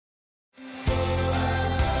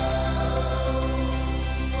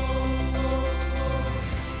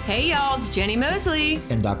Hey y'all, it's Jenny Moseley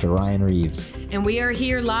and Dr. Ryan Reeves. And we are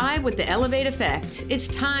here live with the Elevate Effect. It's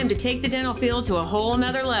time to take the dental field to a whole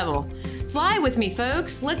nother level. Fly with me,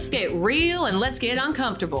 folks. Let's get real and let's get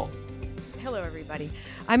uncomfortable. Hello, everybody.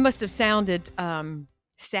 I must have sounded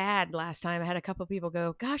sad last time. I had a couple people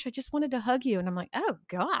go, gosh, I just wanted to hug you. And I'm like, oh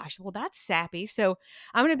gosh, well, that's sappy. So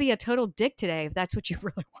I'm going to be a total dick today if that's what you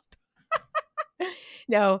really want.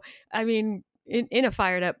 No, I mean, in a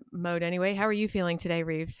fired up mode anyway. How are you feeling today,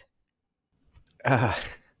 Reeves?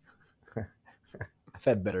 I've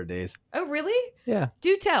had better days. Oh, really? Yeah.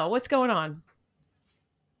 Do tell. What's going on?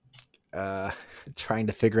 Trying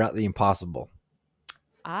to figure out the impossible.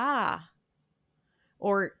 Ah.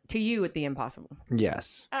 Or to you at the impossible.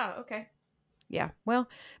 Yes. Oh, okay. Yeah. Well,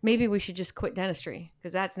 maybe we should just quit dentistry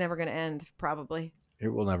because that's never going to end, probably. It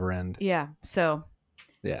will never end. Yeah. So.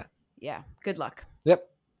 Yeah. Yeah. Good luck. Yep.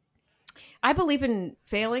 I believe in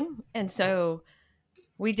failing. And so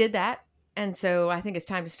we did that. And so I think it's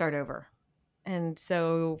time to start over. And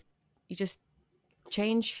so you just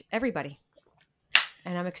change everybody.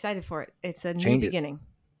 And I'm excited for it. It's a new beginning.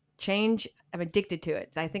 Change. I'm addicted to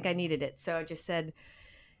it. I think I needed it. So I just said,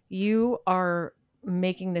 you are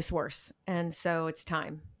making this worse. And so it's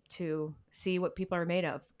time to see what people are made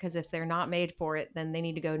of. Because if they're not made for it, then they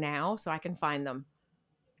need to go now so I can find them.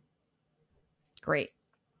 Great.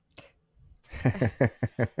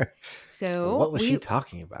 So what was she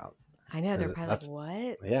talking about? I know. They're probably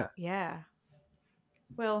like, what? Yeah. Yeah.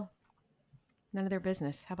 Well, none of their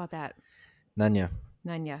business. How about that?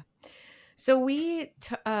 Nanya. So we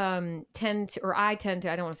tend to, or I tend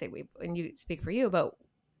to, I don't want to say we, and you speak for you, but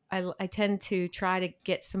I tend to try to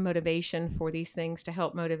get some motivation for these things to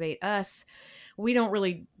help motivate us. We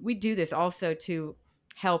do this also to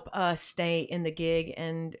help us stay in the gig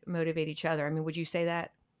and motivate each other. I mean, would you say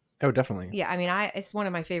that? Oh, definitely. Yeah. I mean, it's one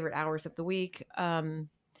of my favorite hours of the week,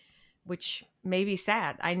 which may be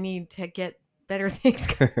sad. I need to get better things,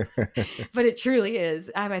 but it truly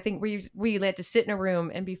is. I think we had to sit in a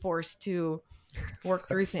room and be forced to work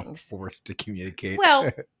through things. Forced to communicate.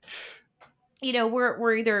 Well,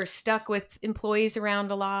 we're either stuck with employees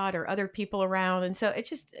around a lot or other people around, and so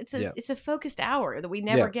it's a focused hour that we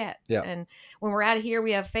never get. Yeah. And when we're out of here,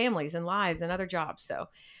 we have families and lives and other jobs.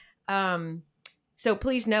 So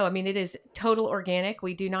please know, I mean, it is total organic.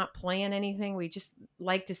 We do not plan anything. We just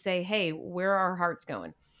like to say, hey, where are our hearts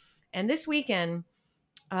going? And this weekend,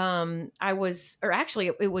 it was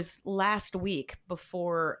last week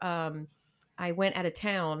before I went out of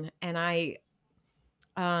town, and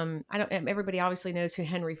everybody obviously knows who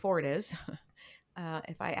Henry Ford is.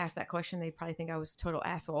 If I ask that question, they probably think I was a total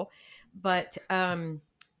asshole. But and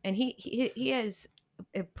he has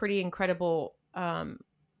a pretty incredible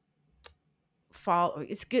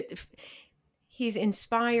it's good. He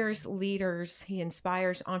inspires leaders. He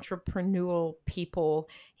inspires entrepreneurial people.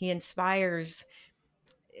 He inspires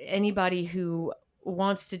anybody who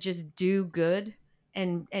wants to just do good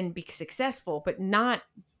and be successful, but not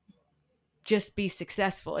just be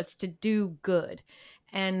successful. It's to do good.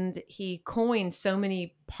 And he coined so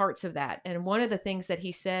many parts of that. And one of the things that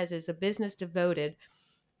he says is a business devoted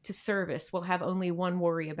to service will have only one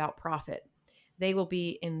worry about profit. They will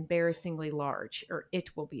be embarrassingly large, or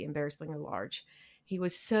it will be embarrassingly large. He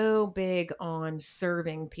was so big on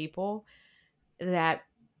serving people that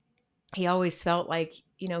he always felt like,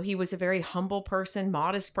 he was a very humble person,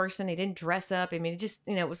 modest person. He didn't dress up. I mean, it just,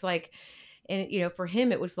 it was like, and, for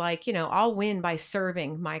him, it was like, I'll win by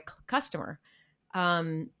serving my customer.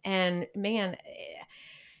 And man,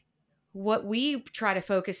 what we try to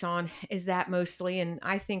focus on is that mostly. And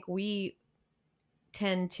I think we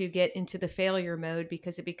tend to get into the failure mode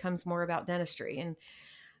because it becomes more about dentistry. And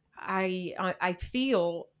I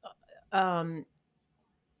feel that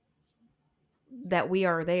we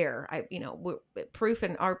are there. We're proof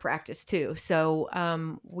in our practice too. So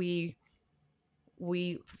we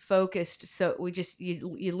focused. So we just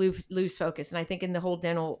you lose focus. And I think in the whole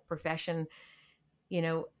dental profession,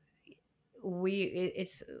 it's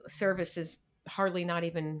service is hardly not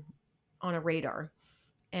even on a radar.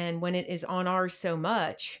 And when it is on ours so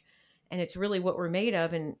much, and it's really what we're made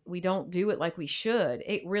of, and we don't do it like we should,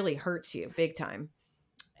 it really hurts you big time.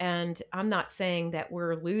 And I'm not saying that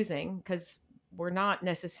we're losing, because we're not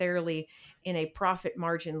necessarily in a profit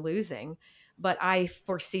margin losing, but I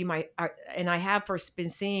foresee and I have been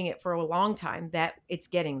seeing it for a long time, that it's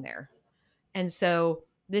getting there. And so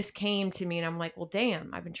this came to me and I'm like, well,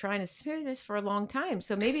 damn, I've been trying to hear this for a long time.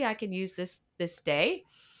 So maybe I can use this day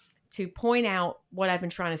to point out what I've been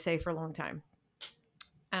trying to say for a long time.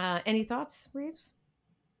 Any thoughts, Reeves?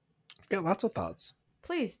 I've got lots of thoughts.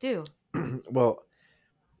 Please do. Well,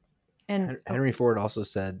 And Henry Ford also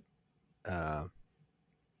said, uh,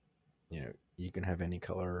 you can have any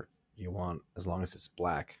color you want as long as it's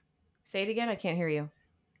black. say it again. I can't hear you.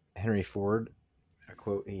 Henry Ford, a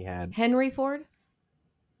quote he had. Henry Ford?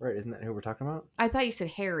 Right, isn't that who we're talking about? I thought you said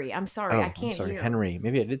Harry. I'm sorry. Oh, I can't I'm sorry, hear. Henry.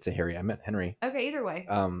 Maybe I did say Harry. I meant Henry. Okay, either way.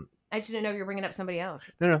 I just didn't know if you were bringing up somebody else.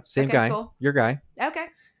 No, same Okay, guy. cool. Your guy. Okay.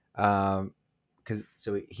 Because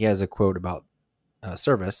he has a quote about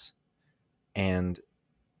service, and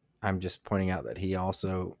I'm just pointing out that he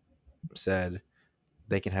also said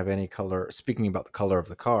they can have any color. Speaking about the color of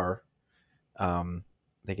the car,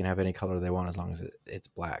 they can have any color they want as long as it's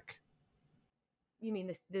black. You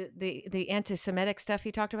mean the anti-Semitic stuff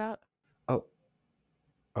you talked about? Oh,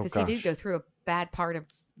 Because he did go through a bad part of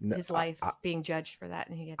his life being judged for that,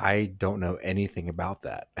 and I don't know anything about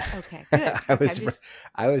that. Okay, good.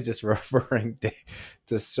 I was just referring to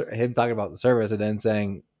him talking about the service and then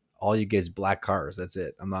saying all you get is black cars. That's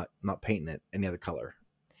it. I'm not painting it any other color.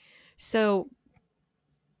 So,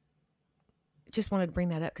 just wanted to bring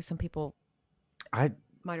that up because some people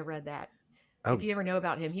might have read that. If you ever know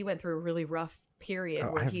about him, he went through a really rough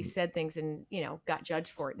period where he said things and got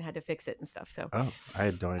judged for it and had to fix it and stuff. So I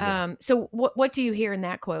had no idea. So what do you hear in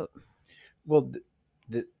that quote? Well,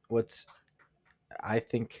 I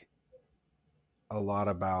think a lot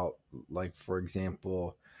about, like, for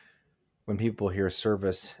example, when people hear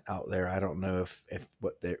service out there, I don't know if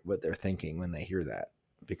what they're thinking when they hear that,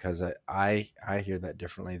 because I hear that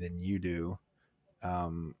differently than you do,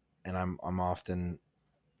 and I'm often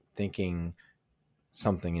thinking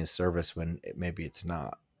something is service when maybe it's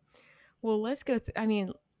not. Well, let's go.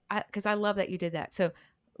 Because I love that you did that. So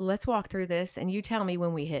let's walk through this, and you tell me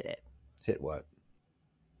when we hit it. Hit what?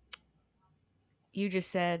 You just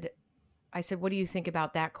said, I said, what do you think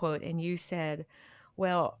about that quote? And you said,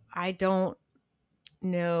 well, I don't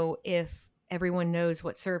know if everyone knows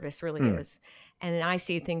what service really is. And then I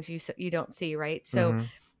see things you don't see, right? So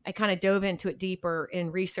I kind of dove into it deeper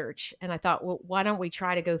in research, and I thought, well, why don't we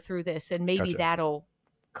try to go through this, and maybe that'll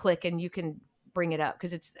click and you can bring it up.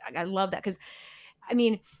 Cause I love that. Cause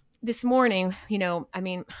this morning,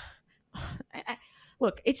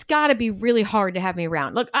 look, it's gotta be really hard to have me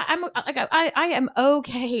around. Look, I am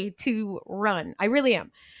okay to run. I really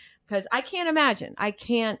am. Cause I can't imagine. I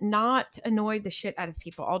can't not annoy the shit out of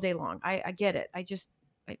people all day long. I get it.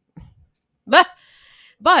 But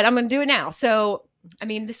I'm going to do it now. So,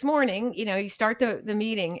 this morning, you start the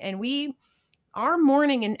meeting, and our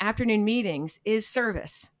morning and afternoon meetings is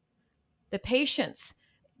service. The patients,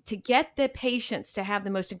 to get the patients to have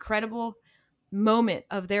the most incredible moment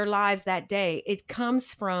of their lives that day, it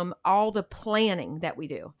comes from all the planning that we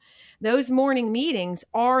do. Those morning meetings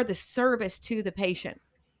are the service to the patient.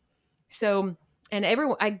 So, and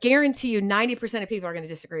everyone, I guarantee you 90% of people are going to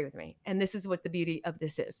disagree with me. And this is what the beauty of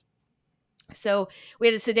this is. So we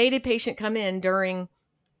had a sedated patient come in during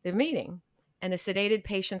the meeting, and the sedated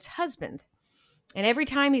patient's husband. And every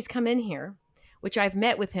time he's come in here, which I've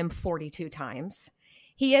met with him 42 times,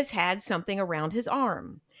 he has had something around his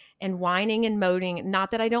arm and whining and moaning.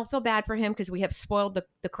 Not that I don't feel bad for him, because we have spoiled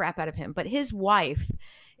the crap out of him, but his wife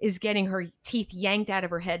is getting her teeth yanked out of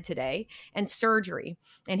her head today and surgery.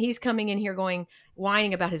 And he's coming in here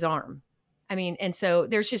whining about his arm. And so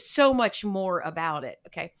there's just so much more about it.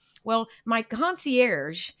 Okay. Well, my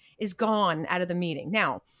concierge is gone out of the meeting.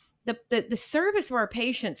 Now, the service of our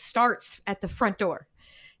patients starts at the front door.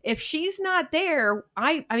 If she's not there,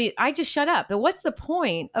 I just shut up. But what's the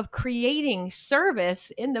point of creating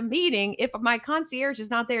service in the meeting if my concierge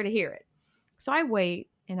is not there to hear it? So I wait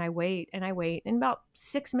and I wait and I wait. And about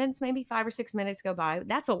 6 minutes, maybe 5 or 6 minutes go by.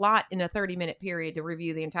 That's a lot in a 30-minute period to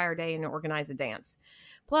review the entire day and organize a dance.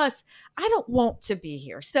 Plus, I don't want to be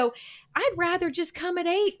here. So I'd rather just come at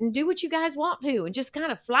 8 and do what you guys want to and just kind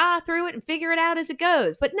of fly through it and figure it out as it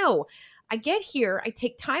goes. But no, I get here, I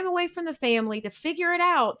take time away from the family to figure it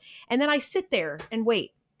out, and then I sit there and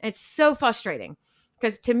wait. It's so frustrating,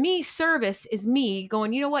 because to me, service is me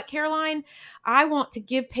going, you know what, Caroline, I want to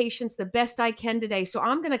give patients the best I can today. So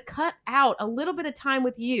I'm going to cut out a little bit of time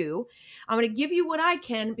with you. I'm going to give you what I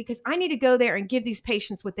can, because I need to go there and give these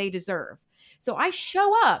patients what they deserve. So I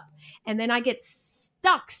show up, and then I get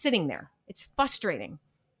stuck sitting there. It's frustrating.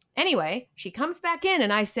 Anyway, she comes back in,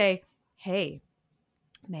 and I say, hey,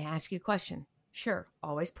 may I ask you a question? Sure.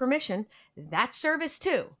 Always permission. That's service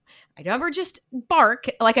too. I never just bark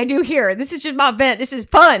like I do here. This is just my vent. This is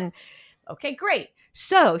fun. Okay, great.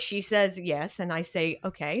 So she says yes. And I say,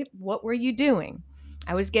 okay, what were you doing?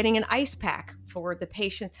 I was getting an ice pack for the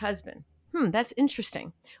patient's husband. That's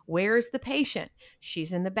interesting. Where's the patient?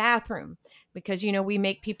 She's in the bathroom, because, we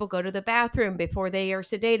make people go to the bathroom before they are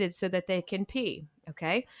sedated so that they can pee.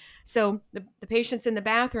 Okay. So the patient's in the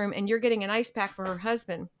bathroom and you're getting an ice pack for her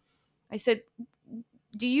husband. I said,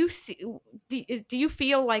 do you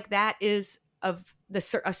feel like that is of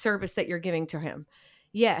a service that you're giving to him?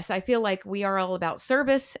 Yes, I feel like we are all about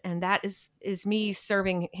service, and that is me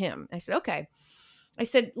serving him. I said, okay. I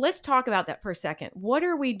said, let's talk about that for a second. What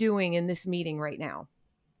are we doing in this meeting right now?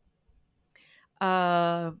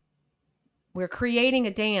 We're creating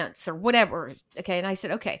a dance or whatever. Okay. And I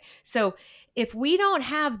said, okay, so if we don't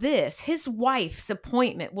have this, his wife's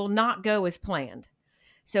appointment will not go as planned.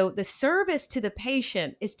 So the service to the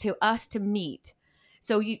patient is to us to meet.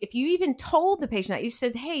 So if you even told the patient that, you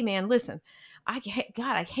said, hey man, listen, I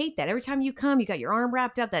hate that. Every time you come, you got your arm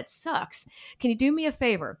wrapped up. That sucks. Can you do me a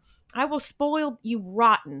favor? I will spoil you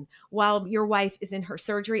rotten while your wife is in her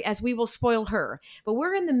surgery, as we will spoil her. But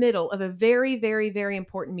we're in the middle of a very, very, very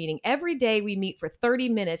important meeting. Every day we meet for 30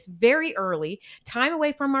 minutes, very early, time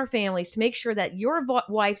away from our families, to make sure that your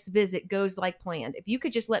wife's visit goes like planned. If you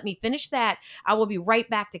could just let me finish that, I will be right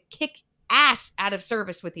back to kick ass out of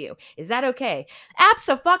service with you. Is that okay?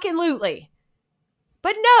 Abso-fucking-lutely.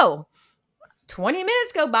 But no, 20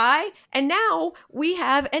 minutes go by and now we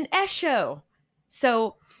have an S show.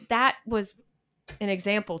 So that was an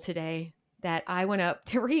example today that I went up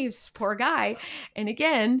to Reeves, poor guy. And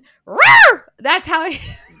again, rawr, that's how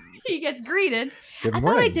he gets greeted. Good morning.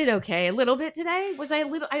 I thought I did okay a little bit today. Was I a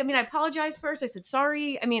little, I mean, I apologized first. I said,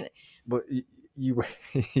 sorry. I mean, well, you were,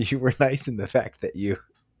 you were nice in the fact that you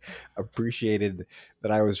appreciated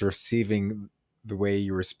that I was receiving the way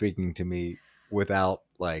you were speaking to me without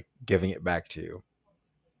like giving it back to you.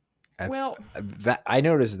 Well, that I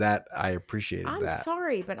noticed that I appreciated I'm that.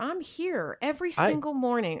 sorry, but I'm here every single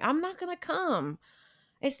morning. I'm not going to come.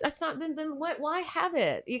 That's not, then why have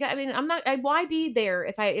it? You got, I mean, why be there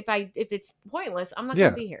if it's pointless? I'm not going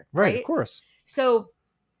to be here. Right. Of course. So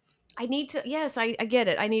I need to, yes, I get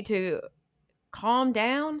it. I need to calm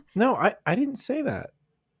down. No, I didn't say that.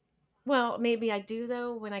 Well, maybe I do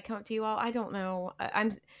though, when I come up to you all. I don't know.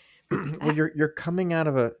 I'm well, you're coming out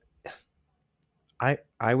of a,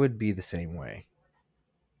 I would be the same way.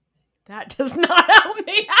 That does not help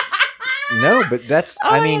me. No, but that's, oh,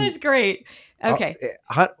 I mean, it's great. Okay.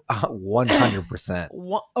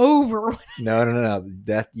 100%. Over. No.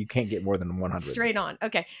 That you can't get more than 100. Straight on.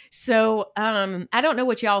 Okay. So, I don't know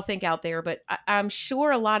what y'all think out there, but I'm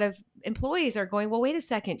sure a lot of employees are going, well, wait a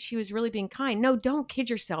second. She was really being kind. No, don't kid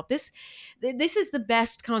yourself. This is the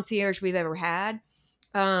best concierge we've ever had.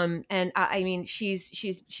 And I mean,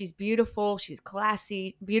 she's beautiful. She's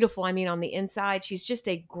classy, beautiful. I mean, on the inside, she's just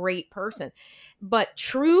a great person, but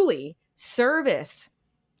truly service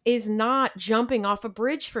is not jumping off a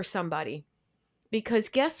bridge for somebody, because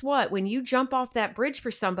guess what? When you jump off that bridge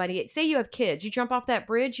for somebody, say you have kids, you jump off that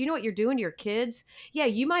bridge, you know what you're doing to your kids? Yeah,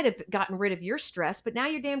 you might have gotten rid of your stress, but now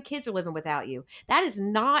your damn kids are living without you. That is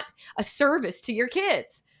not a service to your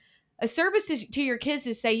kids. A service to your kids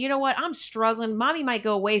is say, you know what, I'm struggling. Mommy might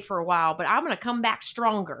go away for a while, but I'm going to come back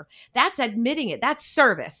stronger. That's admitting it. That's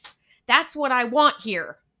service. That's what I want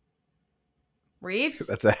here. Reeves?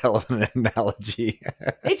 That's a hell of an analogy.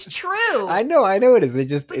 It's true. I know it is.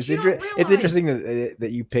 It's interesting that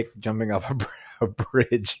you picked jumping off a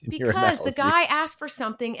bridge in your analogy. Because the guy asked for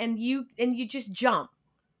something and you just jump.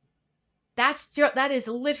 That is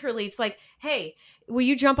literally, it's like, hey, will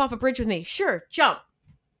you jump off a bridge with me? Sure, jump.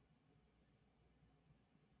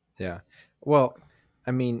 Yeah. Well,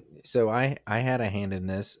 I mean, so I had a hand in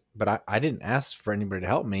this, but I didn't ask for anybody to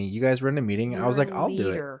help me. You guys were in a meeting. I was like, I'll do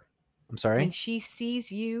it. I'm sorry. When she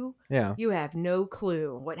sees you, yeah, you have no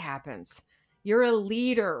clue what happens. You're a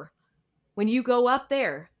leader. When you go up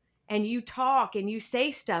there and you talk and you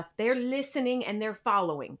say stuff, they're listening and they're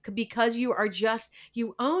following, because you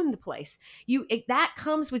own the place. That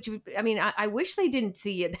comes with you. I mean, I wish they didn't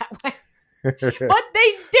see it that way. But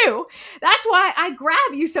they do. That's why I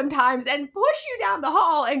grab you sometimes and push you down the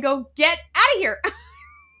hall and go, get out of here.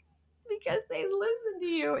 Because they listen to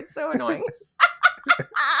you. It's so annoying.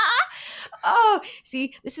 Oh,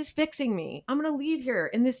 see, this is fixing me. I'm going to leave here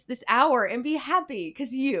in this hour and be happy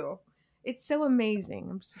because it's so amazing.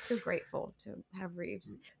 I'm so grateful to have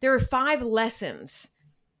Reeves. There are 5 lessons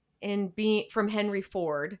from Henry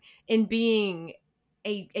Ford in being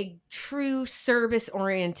a true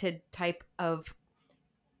service-oriented type of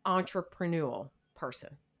entrepreneurial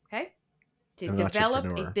person, okay? To develop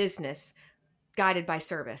a business guided by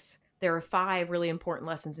service. There are 5 really important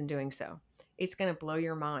lessons in doing so. It's going to blow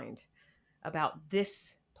your mind about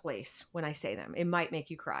this place when I say them. It might make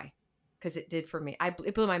you cry, because it did for me.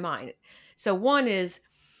 It blew my mind. So one is,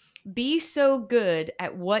 be so good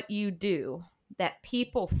at what you do that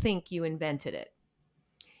people think you invented it.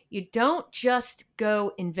 You don't just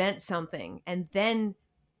go invent something and then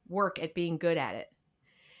work at being good at it.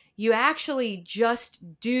 You actually just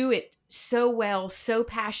do it so well, so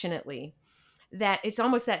passionately, that it's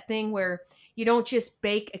almost that thing where you don't just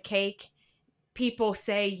bake a cake. People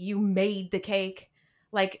say you made the cake.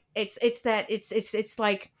 Like it's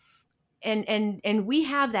like, and we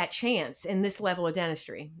have that chance in this level of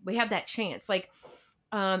dentistry. We have that chance. Like,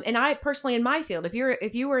 and I personally, in my field, if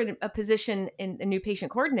you were in a position in new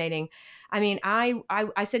patient coordinating, I mean,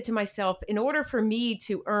 I said to myself, in order for me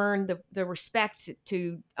to earn the respect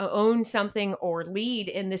to own something or lead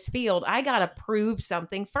in this field, I got to prove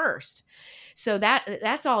something first. So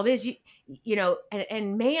that's all it is. You know,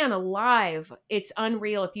 and man alive, it's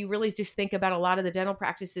unreal if you really just think about a lot of the dental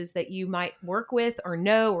practices that you might work with or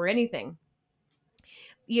know or anything.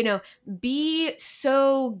 You know, be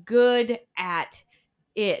so good at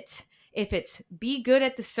it. If it's be good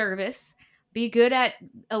at the service, be good at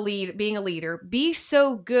being a leader, be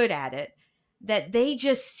so good at it that they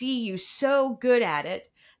just see you so good at it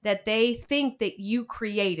that they think that you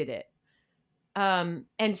created it.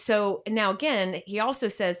 And so now again, he also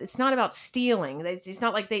says it's not about stealing. It's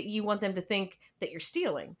not like that you want them to think that you're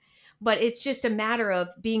stealing, but it's just a matter of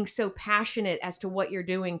being so passionate as to what you're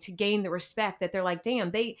doing to gain the respect that they're like,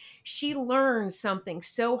 damn, she learned something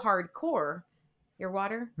so hardcore. Your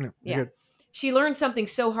water? No, Yeah. good. She learned something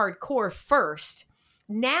so hardcore first.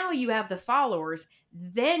 Now you have the followers.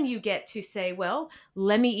 Then you get to say, well,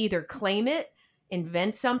 let me either claim it,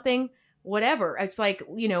 invent something, whatever. It's like,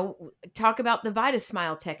 you know, talk about the Vita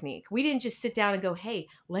Smile technique. We didn't just sit down and go, hey,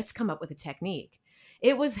 let's come up with a technique.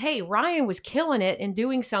 It was, hey, Ryan was killing it and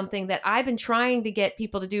doing something that I've been trying to get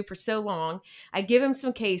people to do for so long. I give him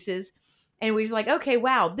some cases. And we was like, okay,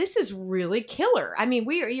 wow, this is really killer. I mean,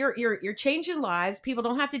 you're changing lives. People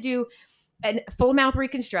don't have to do a full mouth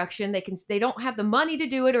reconstruction. They don't have the money to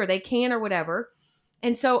do it, or they can, or whatever.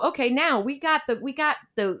 And so, okay, now we got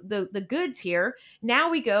the goods here. Now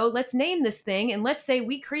we go, let's name this thing, and let's say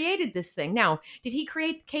we created this thing. Now, did he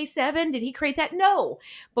create K7? Did he create that? No.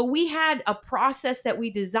 But we had a process that we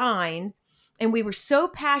designed, and we were so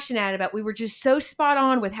passionate about it. We were just so spot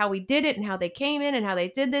on with how we did it and how they came in and how they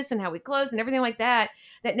did this and how we closed and everything like that,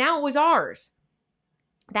 that now it was ours.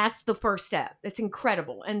 That's the first step. It's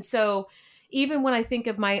incredible. And so even when I think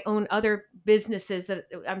of my own other businesses that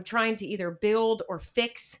I'm trying to either build or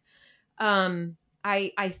fix,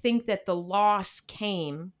 I think that the loss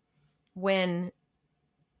came when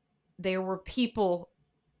there were people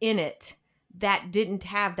in it that didn't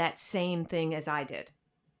have that same thing as I did.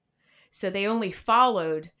 So they only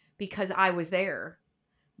followed because I was there,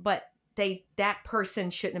 but that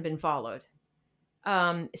person shouldn't have been followed.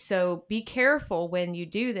 So be careful when you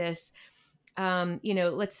do this. You know,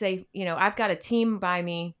 let's say, you know, I've got a team by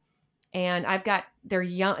me, and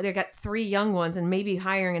they've got 3 young ones, and maybe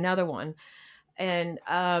hiring another one. And,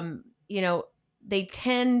 you know, they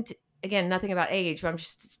tend, again, nothing about age, but I'm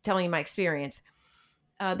just telling you my experience.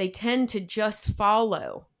 They tend to just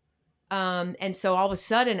follow. And so all of a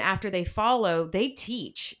sudden, after they follow, they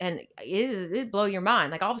teach, and it blow your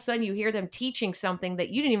mind. Like all of a sudden you hear them teaching something that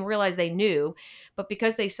you didn't even realize they knew, but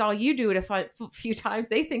because they saw you do it a few times,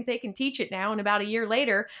 they think they can teach it now. And about a year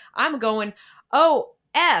later, I'm going, oh,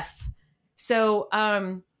 F. So,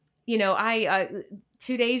 you know, I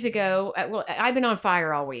 2 days ago, well, I've been on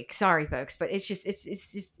fire all week. Sorry, folks, but it's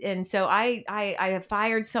just, and so I have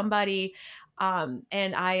fired somebody, and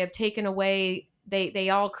I have taken away. They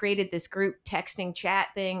all created this group texting chat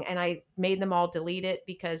thing, and I made them all delete it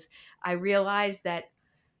because I realized that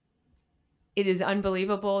it is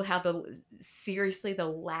unbelievable how seriously the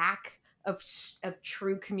lack of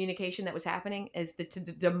true communication that was happening is the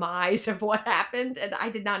demise of what happened. And I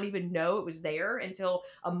did not even know it was there until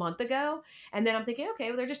a month ago. And then I'm thinking, okay,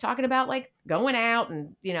 well, they're just talking about like going out,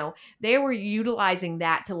 and, you know, they were utilizing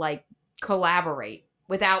that to like collaborate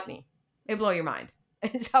without me. It blow your mind.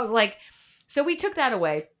 And so I was like, so we took that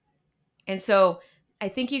away. And so I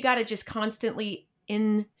think you got to just constantly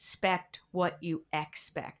inspect what you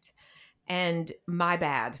expect. And my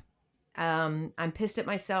bad. I'm pissed at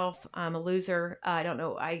myself. I'm a loser. I don't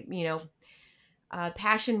know.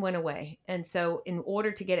 Passion went away. And so in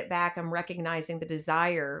order to get it back, I'm recognizing the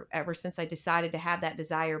desire ever since I decided to have that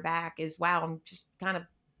desire back is, wow, I'm just kind of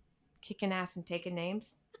kicking ass and taking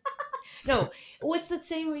names. No, what's that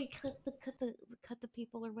saying where you cut the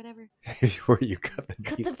people or whatever? Where you cut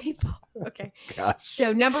the people. Okay. Gosh.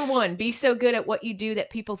 So number 1, be so good at what you do that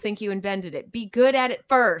people think you invented it. Be good at it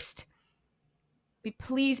first.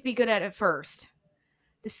 Please be good at it first.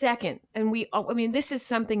 The second, and this is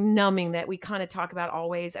something numbing that we kind of talk about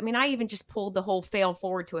always. I mean, I even just pulled the whole fail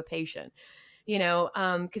forward to a patient.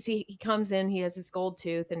 because he comes in, he has this gold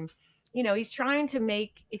tooth, and he's trying to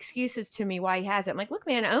make excuses to me why he has it. I'm like, look,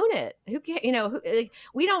 man, own it. Who can, like,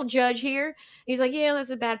 we don't judge here. He's like, yeah, that's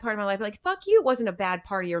a bad part of my life. Like, fuck you. It wasn't a bad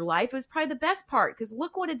part of your life. It was probably the best part, because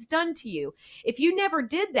look what it's done to you. If you never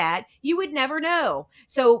did that, you would never know.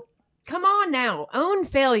 So come on now, own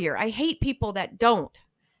failure. I hate people that don't.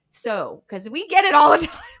 So, because we get it all the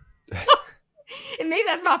time. And maybe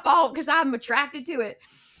that's my fault because I'm attracted to it.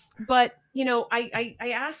 But, I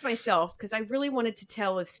asked myself, because I really wanted to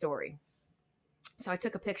tell a story. So I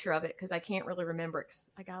took a picture of it because I can't really remember it, because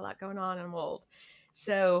I got a lot going on and I'm old.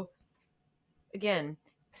 So again,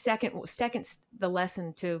 second, the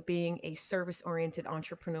lesson to being a service-oriented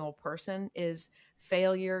entrepreneurial person is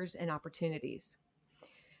failures and opportunities.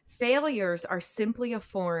 Failures are simply a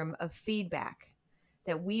form of feedback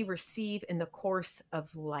that we receive in the course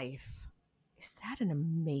of life. Is that an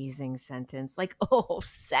amazing sentence? Like, oh,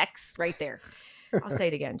 sex right there. I'll say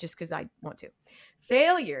it again just because I want to.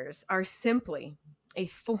 Failures are simply a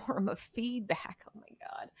form of feedback. Oh my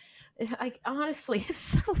God. Like, honestly,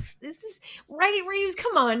 this is right, Reeves.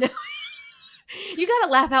 Come on. You got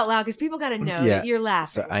to laugh out loud because people got to know that you're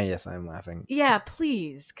laughing. So yes, I'm laughing. Yeah,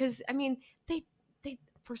 please. Because, they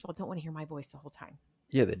first of all, don't want to hear my voice the whole time.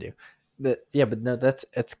 Yeah, they do. But no,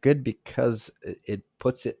 it's good because it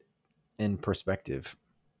puts it in perspective.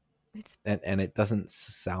 And it doesn't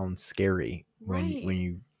sound scary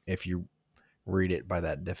if you read it by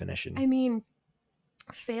that definition.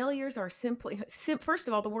 Failures are simply, first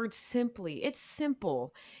of all, the word simply, it's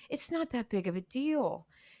simple. It's not that big of a deal.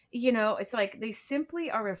 It's like they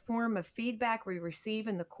simply are a form of feedback we receive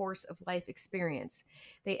in the course of life experience.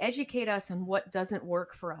 They educate us on what doesn't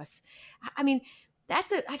work for us.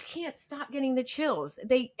 I can't stop getting the chills.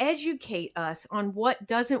 They educate us on what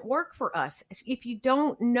doesn't work for us. If you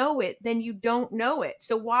don't know it, then you don't know it.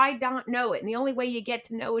 So why not know it? And the only way you get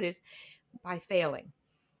to know it is by failing.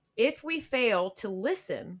 If we fail to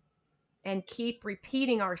listen and keep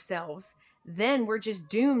repeating ourselves, then we're just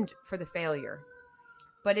doomed for the failure.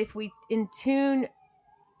 But if we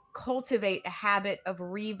cultivate a habit of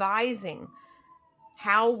revising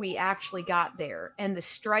how we actually got there and the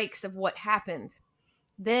strikes of what happened,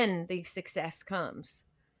 then the success comes.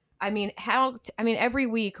 Every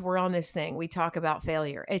week we're on this thing. We talk about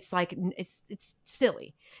failure. It's like, it's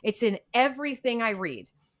silly. It's in everything I read.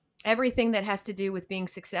 Everything that has to do with being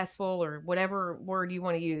successful, or whatever word you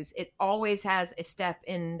want to use, it always has a step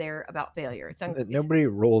in there about failure. Nobody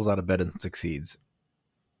rolls out of bed and succeeds.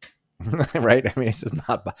 Right? It's just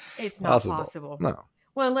not possible. It's not possible. No.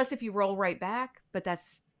 Well, unless if you roll right back, but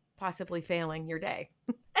that's possibly failing your day.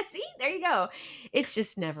 See, there you go. It's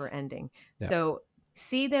just never ending. Yeah. So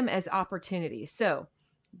see them as opportunities. So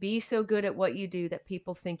be so good at what you do that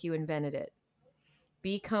people think you invented it.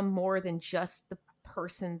 Become more than just the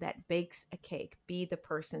person that bakes a cake. Be the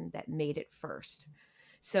person that made it first.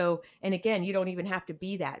 So, and again, you don't even have to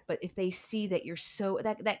be that, but if they see that you're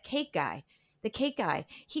that cake guy,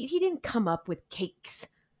 he didn't come up with cakes,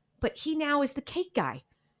 but he now is the cake guy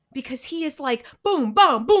because he is like, boom,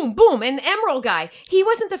 boom, boom, boom. And the emerald guy, he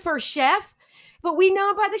wasn't the first chef, but we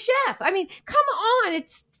know by the chef. Come on.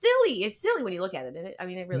 It's silly. It's silly when you look at it.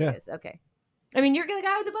 It really is. Okay. You're the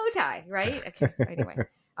guy with the bow tie, right? Okay. Anyway.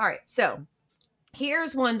 All right. So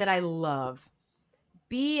here's one that I love.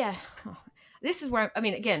 This is where,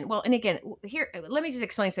 here, let me just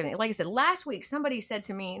explain something. Like I said, last week, somebody said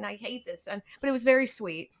to me, and I hate this, but it was very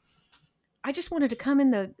sweet. I just wanted to come in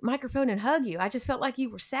the microphone and hug you. I just felt like you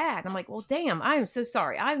were sad. I'm like, well, damn, I am so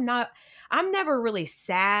sorry. I'm never really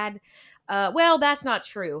sad. Well, that's not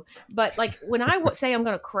true. But like when I say I'm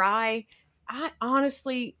going to cry, I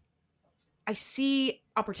honestly see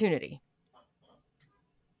opportunity.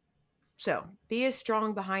 So be as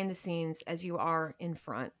strong behind the scenes as you are in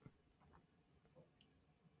front.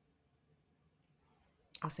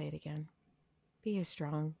 I'll say it again. Be as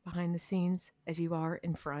strong behind the scenes as you are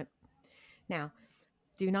in front. Now,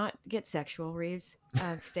 do not get sexual, Reeves.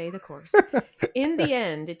 Stay the course. In the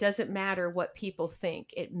end, it doesn't matter what people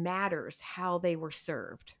think. It matters how they were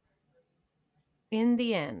served. In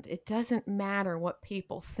the end, it doesn't matter what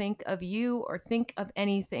people think of you or think of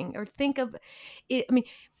anything or think of it.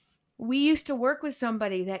 We used to work with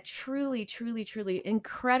somebody that truly, truly, truly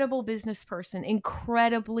incredible business person,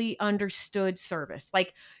 incredibly understood service,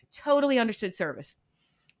 like totally understood service.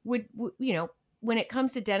 When it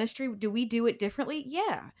comes to dentistry, do we do it differently?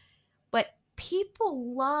 Yeah. But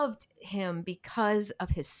people loved him because of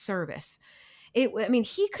his service. He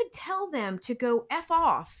could tell them to go F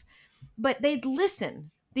off, but they'd listen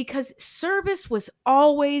because service was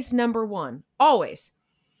always number one, always.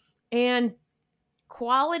 And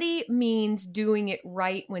Quality means doing it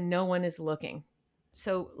right when no one is looking.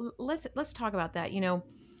 So let's talk about that.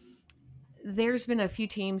 There's been a few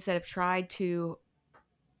teams that have tried to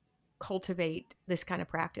cultivate this kind of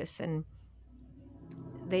practice, and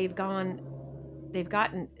they've gotten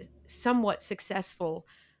somewhat successful,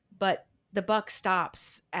 but the buck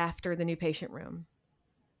stops after the new patient room.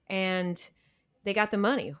 And they got the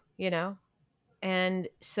money, and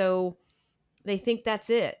so they think that's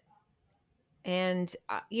it. And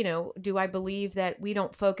do I believe that we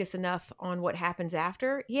don't focus enough on what happens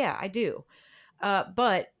after? Yeah, I do.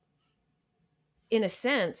 But in a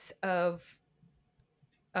sense of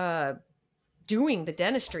uh, doing the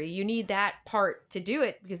dentistry, you need that part to do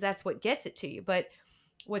it, because that's what gets it to you. But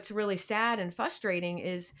what's really sad and frustrating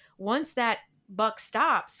is once that buck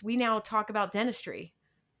stops, we now talk about dentistry.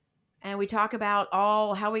 And we talk about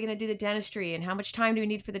how are we going to do the dentistry, and how much time do we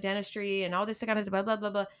need for the dentistry, and all this kind of blah, blah,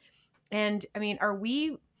 blah, blah. And I mean, are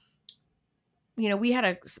we,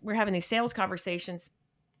 we're having these sales conversations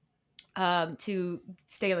to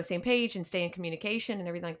stay on the same page and stay in communication and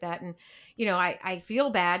everything like that. And, I feel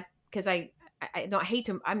bad because I don't hate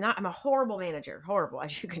to, I'm a horrible manager, horrible,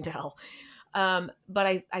 as you can tell. But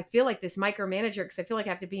I feel like this micromanager, because I feel like I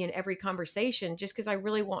have to be in every conversation, just because I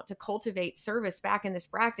really want to cultivate service back in this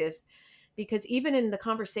practice. Because even in the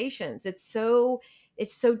conversations, it's so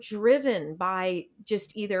driven by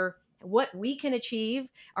just either what we can achieve,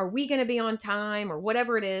 are we going to be on time, or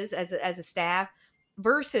whatever it is as a staff,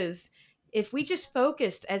 versus if we just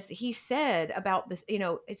focused, as he said, about this,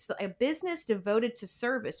 it's a business devoted to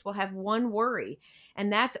service will have one worry,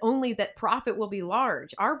 and that's only that profit will be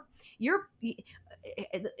large.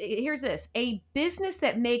 Here's this: a business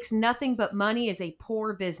that makes nothing but money is a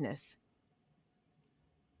poor business.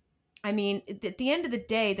 I mean, at the end of the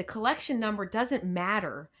day, the collection number doesn't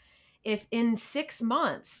matter if in 6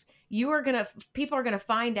 months people are gonna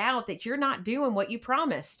find out that you're not doing what you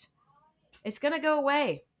promised. It's gonna go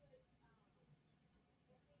away.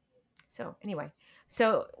 So anyway,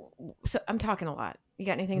 so I'm talking a lot. You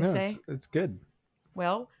got anything to say? It's good.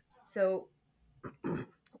 Well, so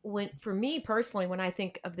for me personally, when I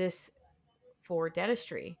think of this for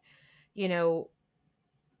dentistry,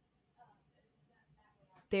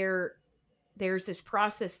 there's this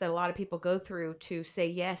process that a lot of people go through to say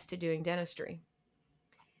yes to doing dentistry.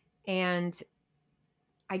 And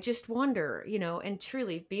I just wonder, and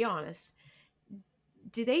truly be honest,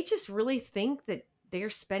 do they just really think that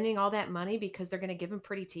they're spending all that money because they're going to give them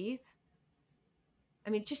pretty teeth?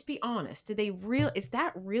 I mean, just be honest. Is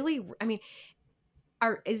that really, I mean,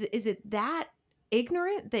 is it that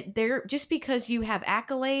ignorant that they're, just because you have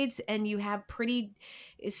accolades and you have pretty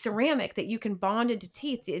ceramic that you can bond into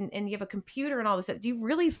teeth, and you have a computer and all this stuff, do you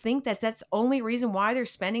really think that's the only reason why they're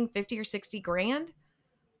spending 50 or 60 grand?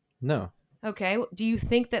 No. Okay. Do you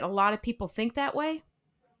think that a lot of people think that way?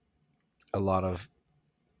 A lot of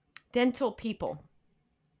dental people.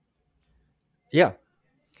 Yeah.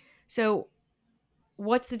 So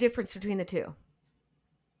what's the difference between the two?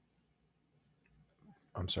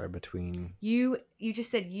 I'm sorry, between you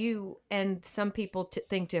just said you and some people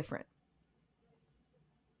think different.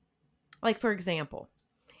 Like, for example,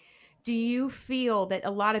 do you feel that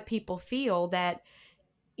a lot of people feel that,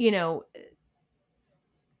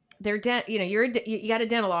 they're you got a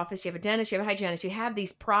dental office, you have a dentist, you have a hygienist, you have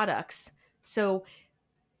these products, so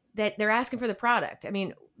that they're asking for the product. I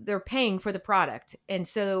mean, they're paying for the product. And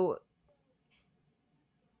so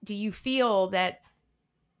do you feel that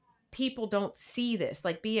people don't see this?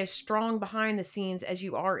 Like, be as strong behind the scenes as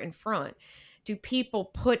you are in front. Do people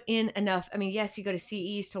put in enough? I mean, yes, you go to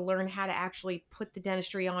CEs to learn how to actually put the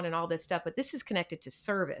dentistry on and all this stuff, but this is connected to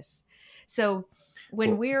service. So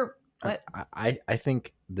when I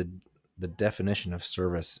think the definition of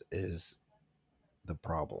service is the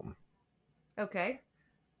problem. Okay.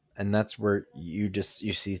 And that's where you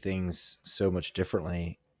see things so much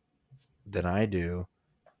differently than I do,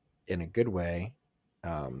 in a good way.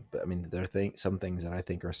 But I mean, there are some things that I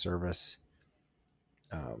think are service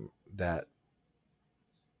that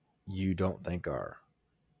you don't think are.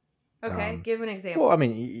 Okay, give an example. Well, I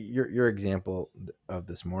mean, your example of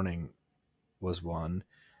this morning was one.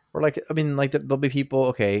 Or like, I mean, like there'll be people,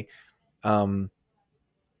 okay,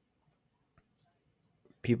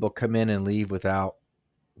 people come in and leave without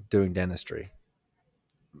doing dentistry.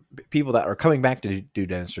 People that are coming back to do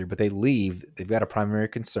dentistry, but they leave, they've got a primary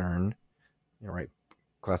concern, right?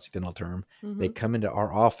 Classic dental term. Mm-hmm. They come into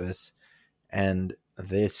our office and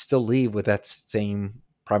they still leave with that same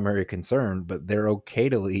primary concern, but they're okay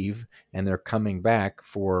to leave, and they're coming back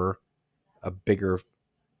for a bigger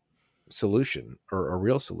solution, or a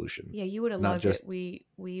real solution. Yeah, you would have loved it. We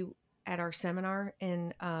at our seminar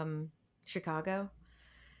in Chicago.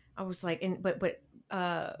 I was like,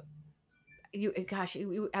 uh,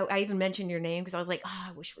 I even mentioned your name because I was like, oh,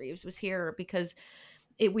 I wish Reeves was here because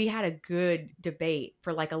we had a good debate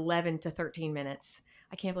for like 11 to 13 minutes.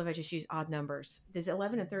 I can't believe I just used odd numbers. Does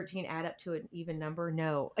 11 and 13 add up to an even number?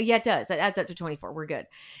 No. Yeah, it does. That adds up to 24. We're good.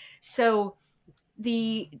 So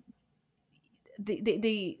the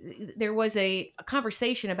there was a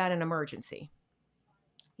conversation about an emergency,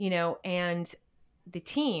 and the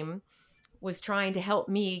team was trying to help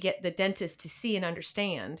me get the dentist to see and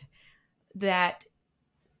understand that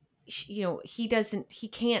he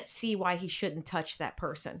can't see why he shouldn't touch that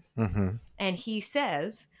person. Mm-hmm. And he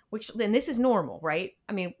says, which then this is normal, right?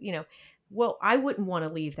 I mean, well, I wouldn't want to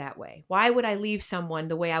leave that way. Why would I leave someone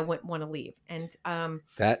the way I wouldn't want to leave? And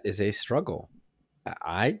that is a struggle.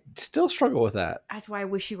 I still struggle with that. That's why I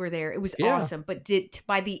wish you were there. It was Yeah. awesome. But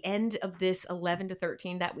by the end of this 11 to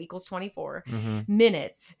 13, that equals 24 Mm-hmm.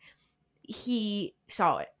 minutes, he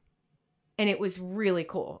saw it. And it was really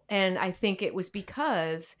cool. And I think it was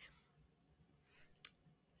because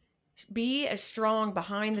be as strong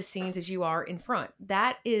behind the scenes as you are in front.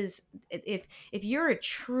 That is, if you're a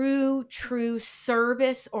true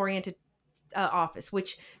service oriented office,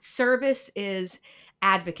 which service is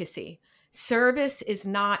advocacy. Service is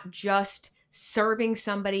not just serving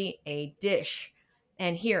somebody a dish.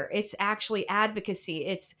 And here, it's actually advocacy.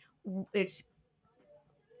 It's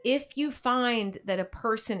if you find that a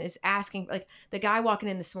person is asking, like the guy walking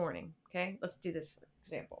in this morning, okay, let's do this for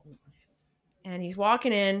example. And he's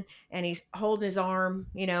walking in and he's holding his arm,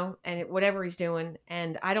 and whatever he's doing.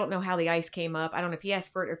 And I don't know how the ice came up. I don't know if he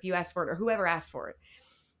asked for it or if you asked for it or whoever asked for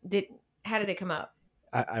it. How did it come up?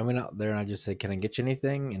 I went out there and I just said, "Can I get you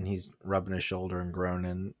anything?" And he's rubbing his shoulder and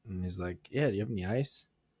groaning. And he's like, "Yeah, do you have any ice?"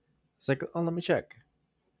 It's like, "Oh, let me check."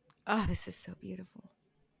 Oh, this is so beautiful.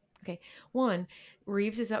 Okay. One,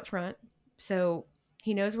 Reeves is up front. So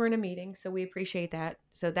he knows we're in a meeting. So we appreciate that.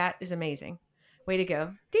 So that is amazing. Way to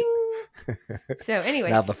go. Ding. So anyway.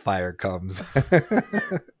 Now the fire comes.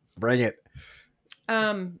 Bring it.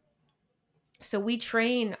 So we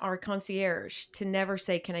train our concierge to never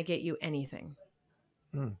say, "Can I get you anything?"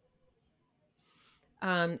 Mm.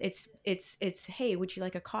 It's hey, would you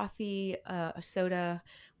like a coffee, a soda?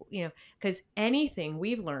 Because anything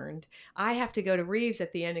we've learned, I have to go to Reeves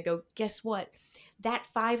at the end and go, guess what? That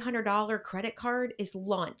 $500 credit card is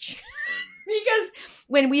lunch. Because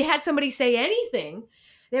when we had somebody say anything,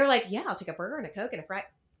 they were like, yeah, I'll take a burger and a Coke and a fry.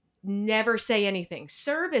 Never say anything.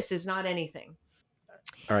 Service is not anything.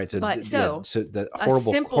 All right. So the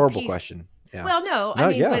horrible question. Yeah. Well, no,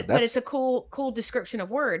 I mean, but it's a cool description of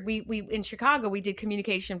word. We in Chicago, we did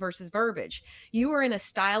communication versus verbiage. You were in a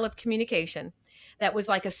style of communication that was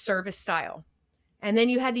like a service style. And then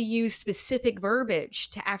you had to use specific verbiage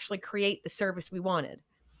to actually create the service we wanted.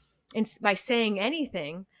 And by saying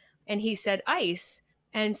anything, and he said ice.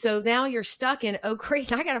 And so now you're stuck in, oh,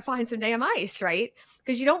 great, I got to find some damn ice, right?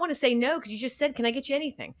 Because you don't want to say no because you just said, can I get you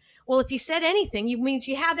anything? Well, if you said anything, you means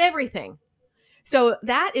you have everything. So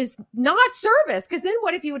that is not service. Because then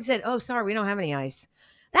what if you would have said, oh, sorry, we don't have any ice?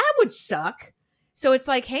 That would suck. So it's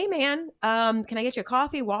like, hey, man, can I get you a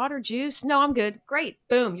coffee, water, juice? No, I'm good. Great.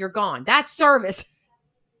 Boom, you're gone. That's service.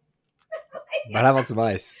 But how about some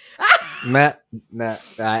ice? Nah,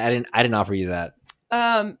 I didn't offer you that.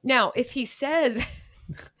 Now, if he says,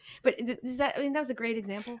 but does that, that was a great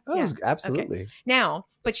example. Oh, yeah. Absolutely. Okay. Now,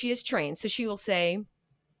 but she is trained. So she will say,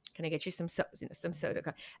 can I get you some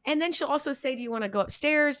soda? And then she'll also say, do you want to go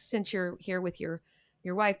upstairs since you're here with your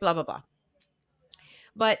wife, blah, blah, blah.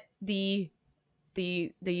 But the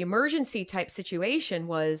emergency type situation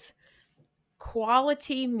was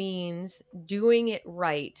quality means doing it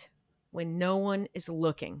right when no one is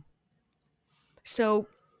looking. So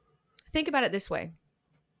think about it this way.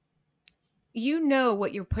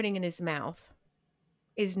 What you're putting in his mouth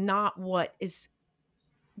is not what is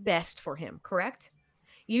best for him, correct?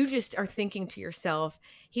 You just are thinking to yourself,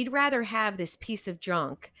 he'd rather have this piece of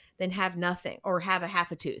junk than have nothing or have a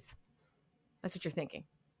half a tooth. That's what you're thinking,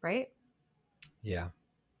 right? Yeah.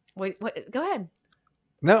 Wait, go ahead.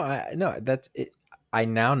 No, that's it. I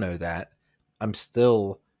now know that. I'm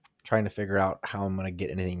still trying to figure out how I'm going to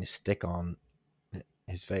get anything to stick on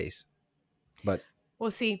his face. But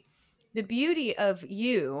well, see, the beauty of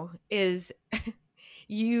you is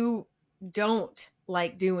you don't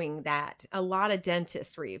like doing that. A lot of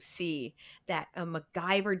dentists, Reeves, see that a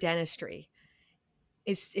MacGyver dentistry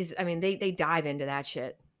is I mean, they dive into that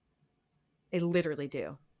shit. They literally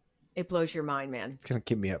do. It blows your mind, man. It's going to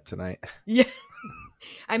keep me up tonight. Yeah.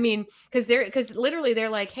 I mean, because literally they're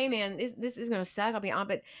like, hey man, this is going to suck. I'll be on,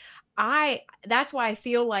 but that's why I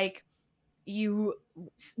feel like you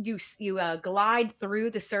glide through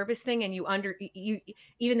the service thing, and you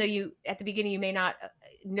even though you at the beginning you may not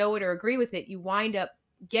know it or agree with it, you wind up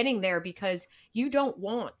getting there because you don't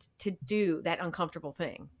want to do that uncomfortable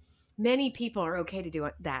thing. Many people are okay to do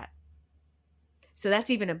that. So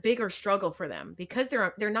that's even a bigger struggle for them because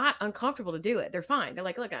they're not uncomfortable to do it. They're fine. They're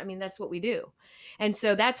like, look, I mean, that's what we do. And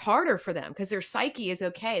so that's harder for them because their psyche is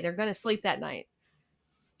okay. They're going to sleep that night.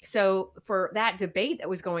 So for that debate that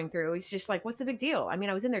was going through, he's just like, what's the big deal? I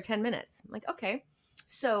mean, I was in there 10 minutes. I'm like, okay.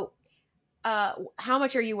 So how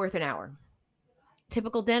much are you worth an hour?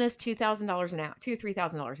 Typical dentist, $2,000 an hour, $2,000 to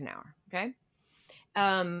 $3,000 an hour.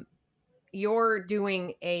 Okay. You're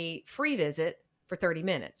doing a free visit for 30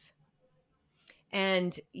 minutes.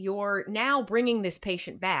 And you're now bringing this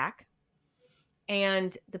patient back,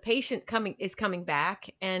 and the patient is coming back,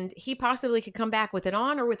 and he possibly could come back with it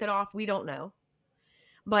on or with it off. We don't know.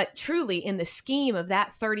 But truly, in the scheme of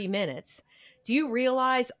that 30 minutes, do you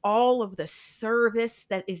realize all of the service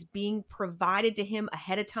that is being provided to him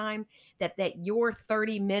ahead of time that your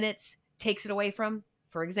 30 minutes takes it away from?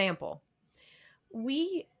 For example,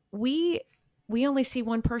 we only see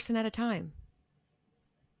one person at a time.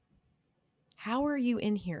 How are you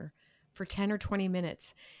in here for 10 or 20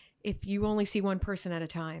 minutes if you only see one person at a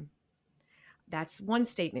time? That's one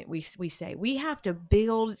statement we say. We have to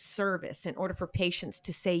build service in order for patients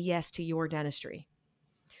to say yes to your dentistry.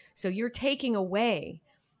 So you're taking away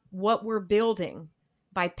what we're building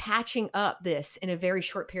by patching up this in a very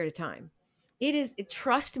short period of time.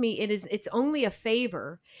 Trust me, it's only a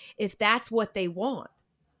favor if that's what they want.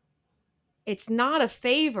 It's not a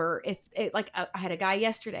favor if like I had a guy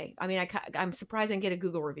yesterday. I mean, I'm surprised I didn't get a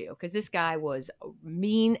Google review because this guy was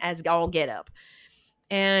mean as all get up.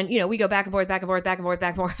 And, we go back and forth, back and forth, back and forth,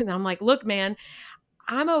 back and forth. And I'm like, look, man,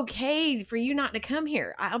 I'm okay for you not to come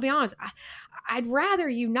here. I'll be honest. I'd rather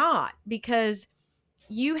you not, because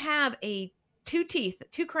you have two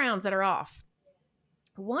crowns that are off.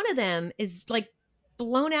 One of them is like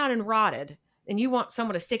blown out and rotted, and you want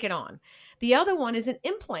someone to stick it on. The other one is an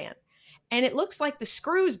implant. And it looks like the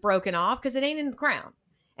screw's broken off because it ain't in the crown.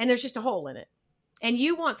 And there's just a hole in it. And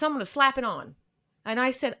you want someone to slap it on. And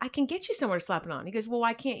I said, I can get you someone to slap it on. He goes, well,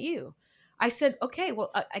 why can't you? I said, okay,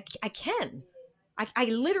 well, I can. I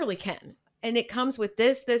literally can. And it comes with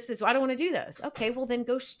this. I don't want to do this. Okay, well, then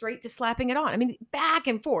go straight to slapping it on. I mean, back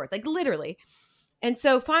and forth, like literally. And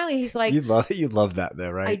so finally he's like, you love that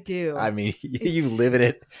though, right? I do. I mean, you live in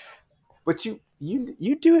it. But you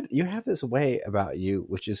do it. You have this way about you,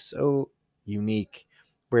 which is so unique,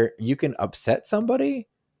 where you can upset somebody,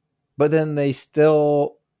 but then they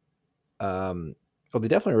still, they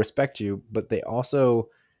definitely respect you, but they also,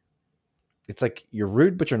 it's like you're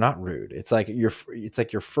rude, but you're not rude. It's like you're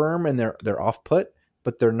firm and they're off put,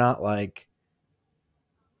 but they're not like,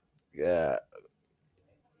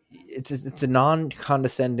 it's a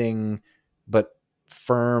non-condescending, but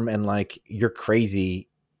firm and like you're crazy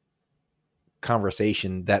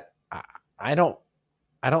conversation that I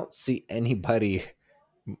don't see anybody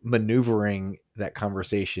maneuvering that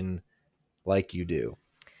conversation like you do.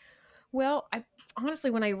 Well, I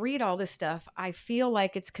honestly, when I read all this stuff, I feel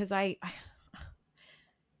like it's because I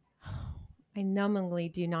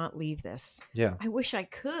numbingly do not leave this. Yeah. I wish I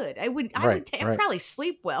could. I'd probably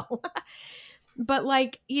sleep well. But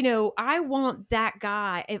like, I want that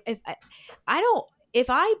guy. If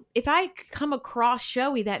I come across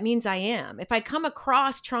showy, that means I am. If I come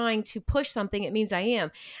across trying to push something, it means I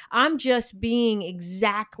am. I'm just being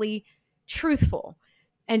exactly truthful.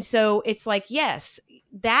 And so it's like, yes,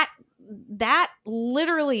 that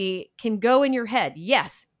literally can go in your head.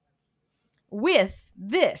 Yes. With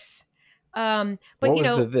this. But what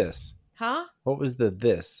was the this? Huh? What was the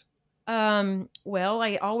this? Well,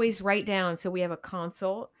 I always write down. So we have a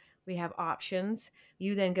consult, we have options.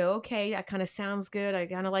 You then go, okay, that kind of sounds good. I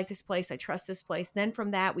kind of like this place. I trust this place. Then from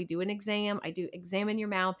that, we do an exam. I do examine your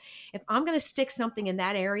mouth. If I'm going to stick something in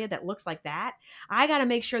that area that looks like that, I got to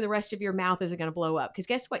make sure the rest of your mouth isn't going to blow up. Because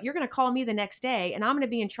guess what? You're going to call me the next day and I'm going to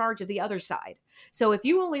be in charge of the other side. So if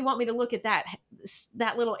you only want me to look at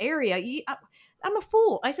that little area, I'm a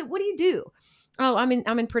fool. I said, what do you do? Oh, I'm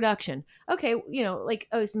in production. Okay. Like,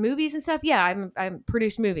 it's movies and stuff. Yeah. I'm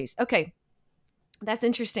produce movies. Okay. That's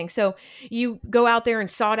interesting. So you go out there and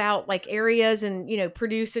sort out like areas and,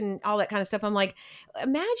 produce and all that kind of stuff. I'm like,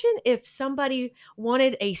 imagine if somebody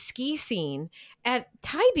wanted a ski scene at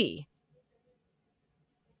Tybee.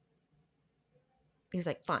 He was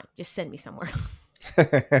like, fine, just send me somewhere.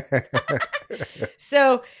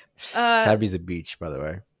 So, Tybee's a beach, by the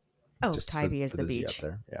way. Oh, Tybee is the beach.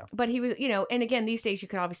 There. Yeah. But he was, and again, these days you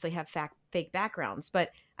could obviously have fake backgrounds.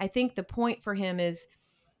 But I think the point for him is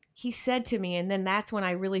he said to me, and then that's when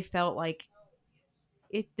I really felt like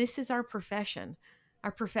this is our profession.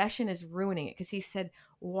 Our profession is ruining it, because he said,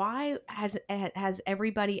 why has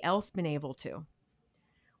everybody else been able to?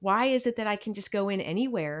 Why is it that I can just go in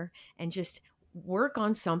anywhere and just work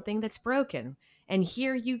on something that's broken? And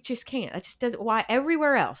here you just can't. That just doesn't. Why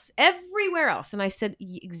everywhere else? Everywhere else. And I said,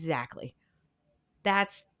 exactly.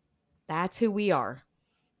 That's who we are.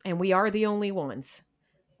 And we are the only ones.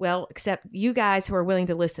 Well, except you guys who are willing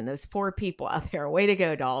to listen, those 4 people out there. Way to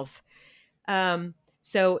go, dolls.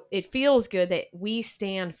 So it feels good that we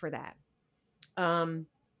stand for that.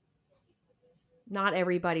 Not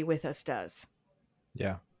everybody with us does.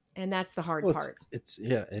 Yeah. And that's the hard part. It's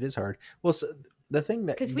it is hard. Well, so the thing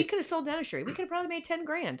that, because we could have sold dentistry, we could have probably made 10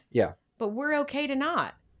 grand. Yeah. But we're okay to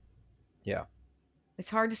not. Yeah. It's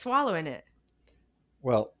hard to swallow in it.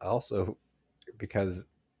 Well, also because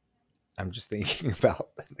I'm just thinking about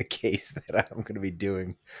the case that I'm going to be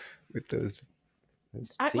doing with those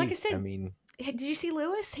teeth. Like I said, I mean, did you see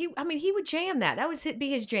Lewis? He would jam that. That would be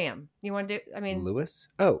his jam. You want to do? I mean, Lewis.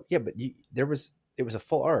 Oh yeah, but it was a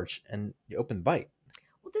full arch and you open bite.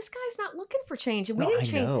 Well, this guy's not looking for change, and we No, didn't I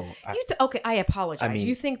change. know. Okay, I apologize. I mean,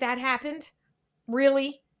 you think that happened?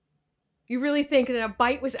 Really? You really think that a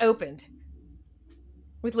bite was opened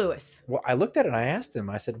with Lewis? Well, I looked at it and I asked him.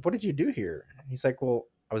 I said, "What did you do here?" He's like, "Well,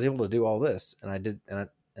 I was able to do all this, and I did,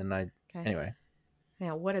 and I Okay. anyway."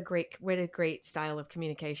 Yeah, what a great style of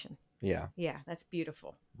communication. Yeah. Yeah, that's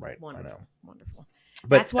beautiful. Right. Wonderful. I know. Wonderful.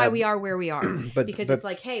 But that's why we are where we are. Because it's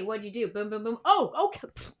like, hey, what'd you do? Boom, boom, boom. Oh, okay.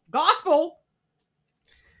 Gospel.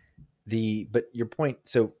 But your point,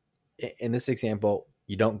 so in this example,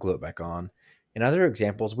 you don't glue it back on. In other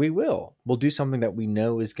examples, we'll do something that we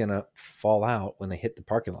know is going to fall out when they hit the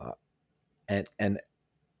parking lot. And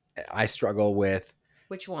I struggle with...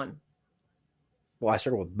 Which one? Well, I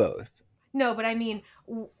struggle with both. No, but I mean,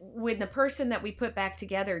 when the person that we put back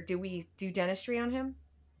together, do we do dentistry on him?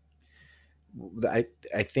 I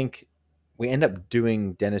think we end up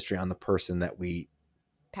doing dentistry on the person that we...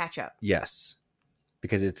 Patch up. Yes.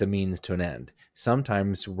 Because it's a means to an end.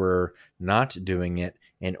 Sometimes we're not doing it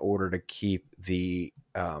in order to keep the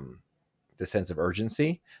sense of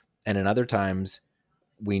urgency. And in other times,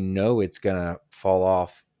 we know it's going to fall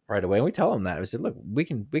off right away. And we tell them that. We said, look, we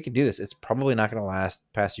can do this. It's probably not going to last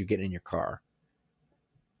past you getting in your car.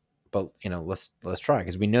 But, let's try.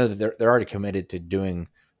 Because we know that they're already committed to doing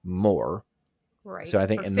more. Right. So I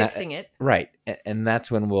think... fixing it. Right. And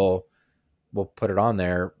that's when we'll put it on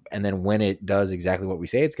there. And then when it does exactly what we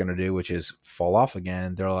say it's going to do, which is fall off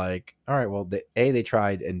again, they're like, all right, well, they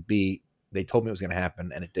tried, and B, they told me it was going to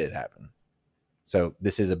happen, and it did happen. So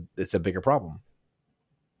it's a bigger problem.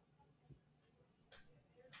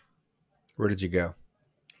 Where did you go?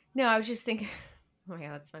 No, I was just thinking, oh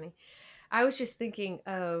yeah, that's funny. I was just thinking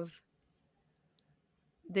of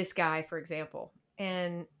this guy, for example,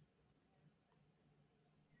 and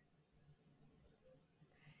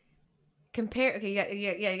compare. Okay,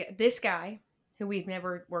 yeah. This guy who we've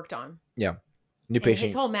never worked on. Yeah, new patient.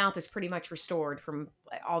 His whole mouth is pretty much restored from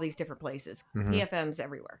all these different places. Mm-hmm. PFMs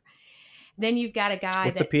everywhere. Then you've got a guy.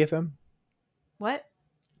 What's a PFM? What?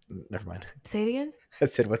 Never mind. Say it again. I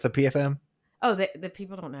said, what's a PFM? Oh, the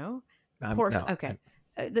people don't know. Of course. No, okay.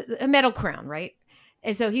 A metal crown, right?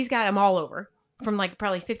 And so he's got them all over from like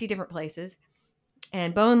probably 50 different places,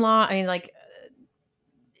 and bone law. I mean, like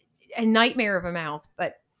a nightmare of a mouth,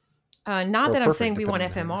 but not that I'm saying we want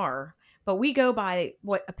FMR, but we go by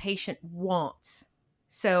what a patient wants.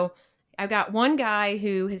 So I've got one guy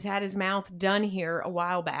who has had his mouth done here a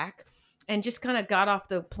while back and just kind of got off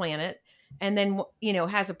the planet, and then,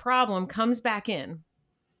 has a problem, comes back in.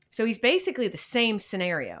 So he's basically the same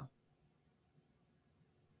scenario.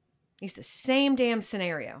 He's the same damn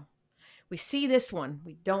scenario. We see this one.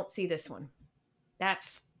 We don't see this one.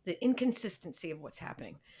 That's the inconsistency of what's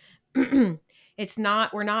happening. We're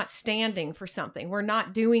not standing for something. We're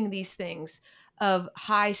not doing these things of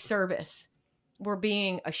high service. We're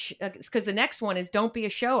being because the next one is don't be a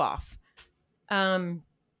show off.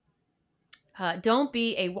 Don't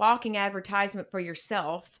be a walking advertisement for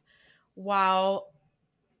yourself while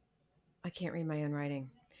I can't read my own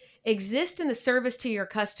writing. Exist in the service to your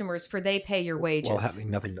customers, for they pay your wages. While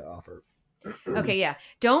having nothing to offer. Okay, yeah.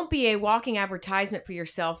 Don't be a walking advertisement for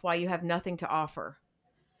yourself while you have nothing to offer.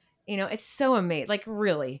 It's so amazing. Like,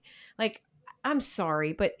 really. Like, I'm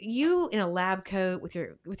sorry, but you in a lab coat with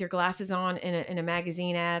your glasses on in a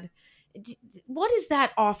magazine ad, what is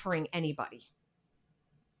that offering anybody?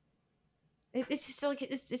 It's just like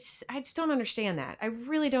it's I just don't understand that. I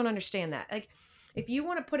really don't understand that. Like, if you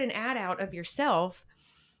want to put an ad out of yourself,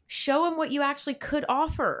 show them what you actually could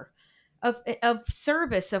offer. of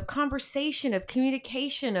service, of conversation, of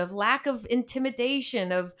communication, of lack of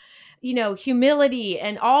intimidation, of, humility,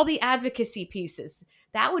 and all the advocacy pieces.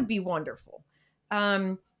 That would be wonderful.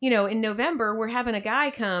 In November, we're having a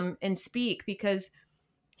guy come and speak because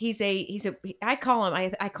I call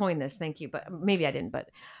him, I coined this, thank you, but maybe I didn't, but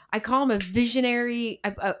I call him a visionary,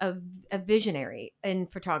 a visionary in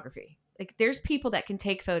photography. Like, there's people that can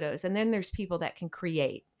take photos, and then there's people that can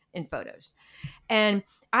create in photos. And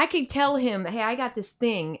I could tell him, hey, I got this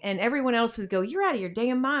thing. And everyone else would go, you're out of your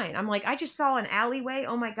damn mind. I'm like, I just saw an alleyway.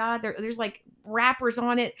 Oh my God. There's like wrappers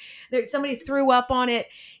on it. Somebody threw up on it.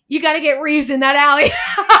 You got to get Reeves in that alley.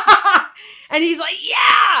 And he's like,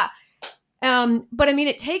 yeah. But I mean,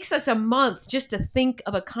 it takes us a month just to think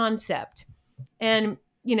of a concept. And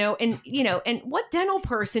and what dental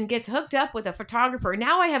person gets hooked up with a photographer?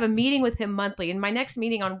 Now I have a meeting with him monthly, and my next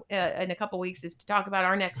meeting in a couple of weeks is to talk about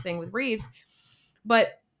our next thing with Reeves.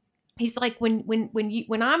 But he's like, when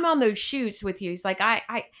I'm on those shoots with you, he's like,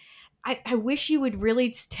 I wish you would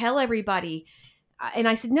really tell everybody. And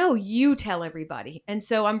I said, no, you tell everybody. And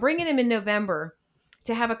so I'm bringing him in November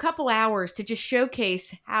to have a couple hours to just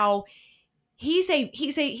showcase how he's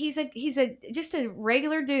just a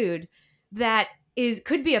regular dude that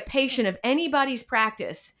could be a patient of anybody's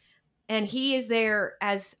practice. And he is there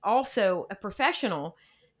as also a professional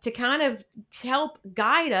to kind of help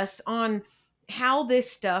guide us on how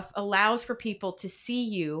this stuff allows for people to see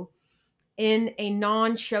you in a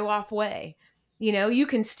non-show off way. You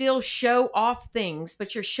can still show off things,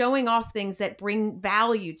 but you're showing off things that bring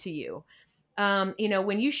value to you.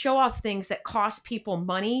 When you show off things that cost people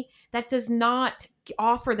money, that does not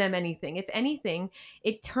offer them anything. If anything,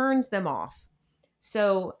 it turns them off.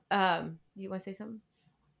 So, you want to say something?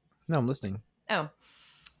 No, I'm listening. Oh,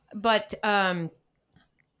 but,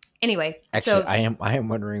 anyway. Actually, I am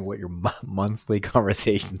wondering what your monthly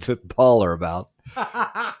conversations with Paul are about.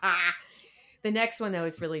 The next one, though,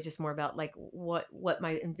 is really just more about like what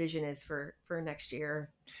my envision is for next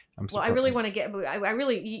year. I really want to get.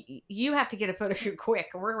 You have to get a photo shoot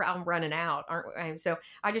quick. I'm running out, aren't we? So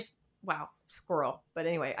I just squirrel. But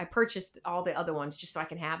anyway, I purchased all the other ones just so I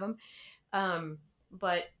can have them.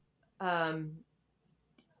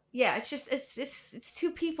 Yeah, it's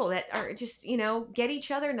two people that are just get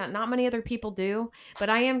each other. Not many other people do,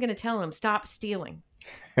 but I am going to tell them, stop stealing.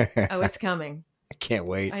 Oh, it's coming. I can't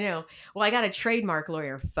wait. I know. Well, I got a trademark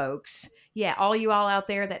lawyer, folks. Yeah, all you all out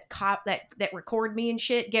there that record me and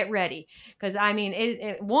shit, get ready, because I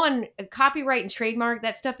mean, copyright and trademark,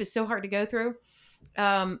 that stuff is so hard to go through,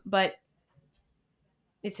 but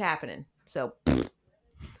it's happening. So,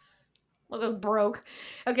 look broke.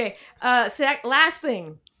 Okay. Last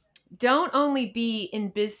thing, don't only be in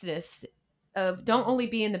the business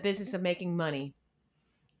of making money.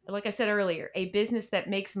 Like I said earlier, a business that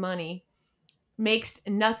makes money. Makes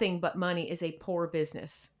nothing but money is a poor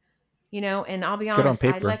business, and I'll be honest,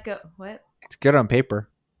 I let go. What? It's good on paper.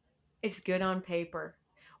 It's good on paper.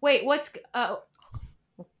 Wait, what's,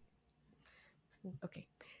 okay.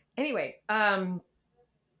 Anyway,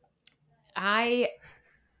 I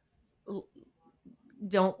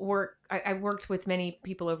don't work. I worked with many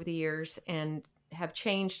people over the years and have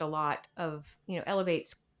changed a lot of,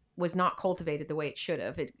 Elevate's was not cultivated the way it should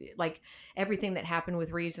have. Like everything that happened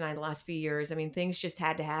with Reeves and I the last few years, I mean, things just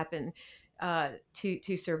had to happen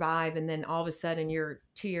to survive. And then all of a sudden you're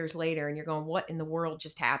 2 years later and you're going, what in the world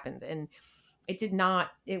just happened? And it did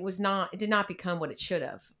not become what it should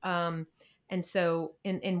have. And so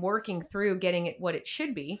in working through getting it what it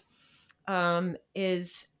should be,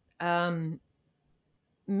 is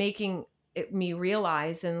making me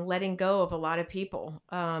realize and letting go of a lot of people.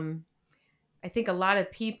 I think a lot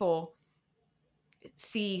of people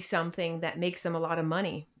see something that makes them a lot of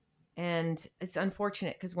money. And it's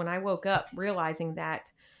unfortunate because when I woke up realizing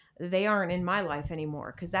that they aren't in my life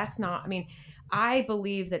anymore, because that's not, I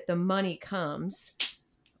believe that the money comes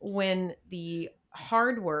when the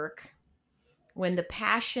hard work, when the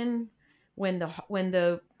passion, when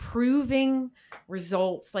the proving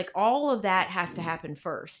results, like all of that has to happen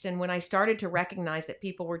first. And when I started to recognize that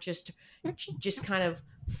people were just kind of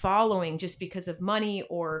following just because of money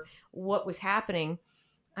or what was happening,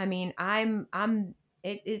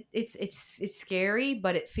 it's scary,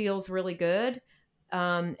 but it feels really good.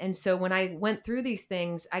 And so when I went through these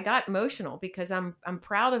things, I got emotional because I'm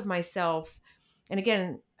proud of myself. And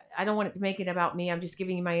again, I don't want it to make it about me. I'm just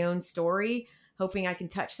giving you my own story, hoping I can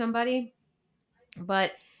touch somebody.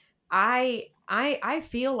 But I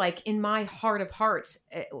feel like in my heart of hearts,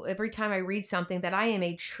 every time I read something, that I am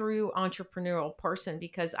a true entrepreneurial person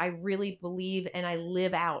because I really believe and I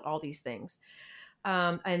live out all these things.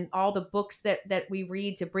 and all the books that we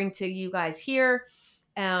read to bring to you guys here,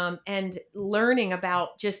 and learning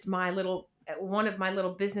about just one of my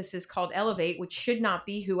little businesses called Elevate, which should not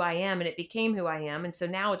be who I am, and it became who I am, and so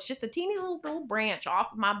now it's just a teeny little branch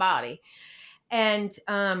off of my body, and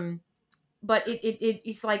but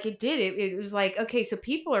it's like it was like, okay, so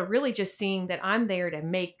people are really just seeing that I'm there to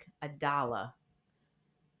make a dollar.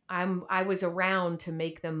 I was around to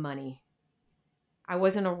make them money. I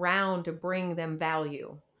wasn't around to bring them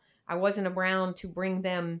value. I wasn't around to bring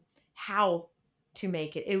them how to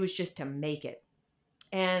make it. It was just to make it.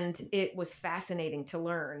 And it was fascinating to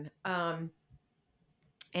learn. And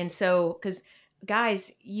so, because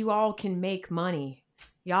guys, you all can make money.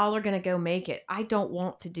 Y'all are going to go make it. I don't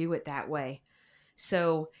want to do it that way.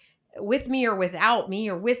 So, with me or without me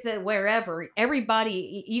or with it, wherever,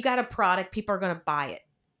 everybody, you got a product, people are going to buy it.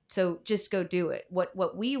 So just go do it.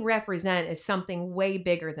 What we represent is something way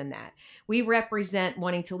bigger than that. We represent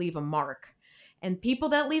wanting to leave a mark. And people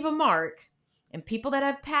that leave a mark and people that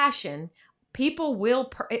have passion, people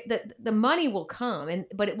will the money will come,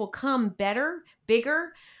 but it will come better,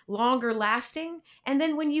 bigger, longer lasting. And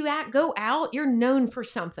then when you go out, you're known for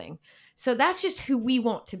something. So that's just who we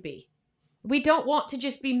want to be. We don't want to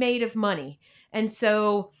just be made of money. And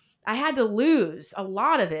so I had to lose a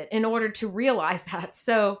lot of it in order to realize that.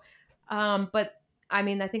 So, but I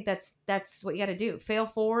mean, I think that's what you got to do. Fail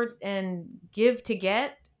forward and give to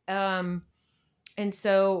get. And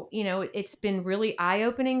so, it's been really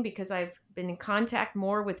eye-opening because I've been in contact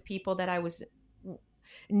more with people that I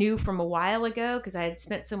knew from a while ago, because I had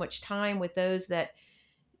spent so much time with those that,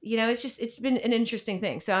 it's been an interesting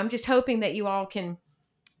thing. So I'm just hoping that you all can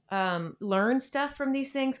learn stuff from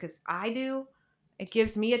these things, because I do. It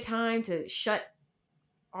gives me a time to shut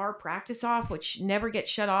our practice off, which never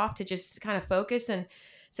gets shut off, to just kind of focus and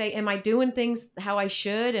say, am I doing things how I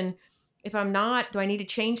should? And if I'm not, do I need to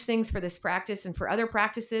change things for this practice and for other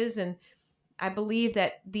practices? And I believe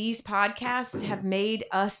that these podcasts have made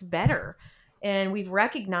us better. And we've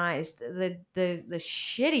recognized the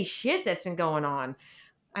shitty shit that's been going on.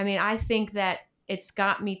 I mean, I think that it's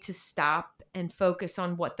got me to stop and focus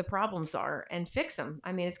on what the problems are and fix them.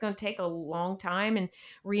 I mean, it's going to take a long time and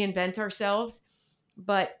reinvent ourselves,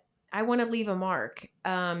 but I want to leave a mark.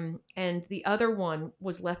 And the other one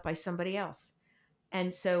was left by somebody else.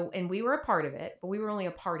 And we were a part of it, but we were only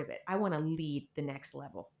a part of it. I want to lead the next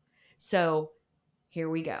level. So here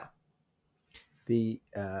we go.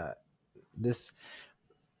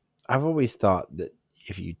 I've always thought that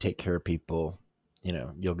if you take care of people,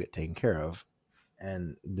 you'll get taken care of.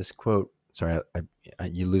 And this quote, sorry,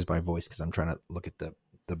 you lose my voice because I'm trying to look at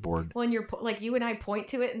the board. Well, and you're like, you and I point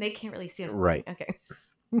to it and they can't really see us. Right. Okay.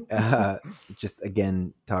 Just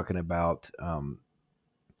again, talking about,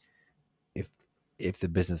 if the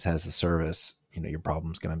business has the service, your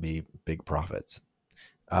problem's going to be big profits.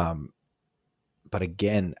 But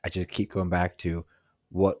again, I just keep going back to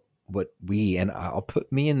what we, and I'll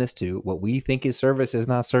put me in this too, what we think is service is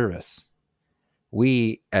not service.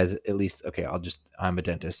 We, as at least, okay, I'm a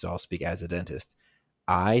dentist, so I'll speak as a dentist.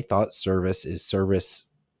 I thought service is service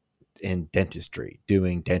in dentistry,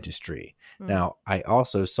 doing dentistry. Mm. Now, I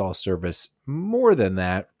also saw service more than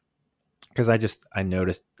that, because I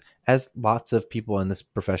noticed, as lots of people in this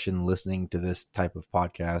profession listening to this type of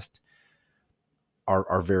podcast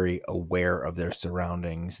are very aware of their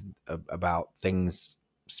surroundings, about things,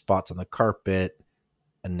 spots on the carpet,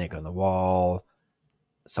 a nick on the wall,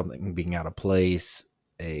 something being out of place,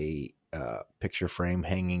 a picture frame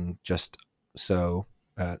hanging just so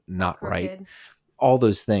not crooked, right, all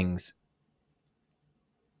those things.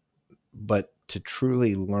 But to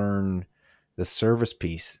truly learn the service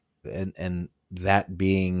piece, and that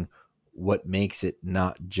being what makes it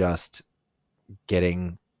not just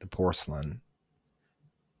getting the porcelain,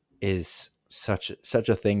 is such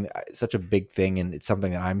a thing, such a big thing. And it's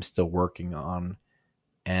something that I'm still working on,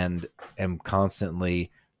 and am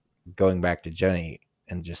constantly going back to Jenny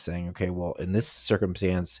and just saying, okay, well, in this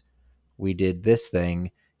circumstance, we did this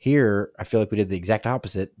thing. Here, I feel like we did the exact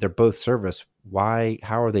opposite. They're both service. Why?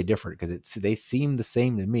 How are they different? Because they seem the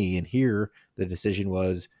same to me. And here, the decision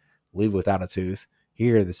was leave without a tooth.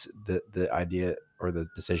 Here, the idea or the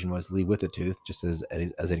decision was leave with a tooth. Just as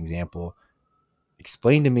an example,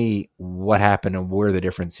 explain to me what happened and where the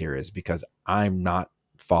difference here is, because I'm not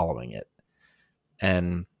following it.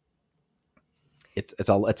 And it's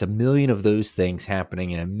a million of those things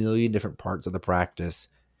happening in a million different parts of the practice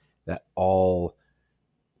that all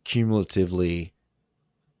cumulatively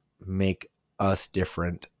make us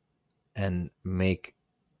different and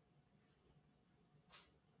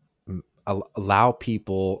allow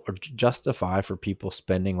people, or justify for people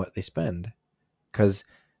spending what they spend. because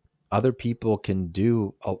other people can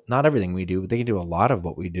do not everything we do, but they can do a lot of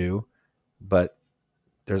what we do, but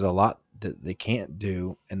there's a lot that they can't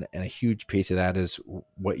do. And a huge piece of that is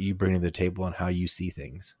what you bring to the table and how you see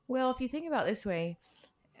things. Well, if you think about it this way,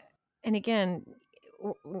 and again,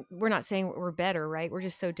 we're not saying we're better, right? We're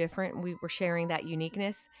just so different, and we're sharing that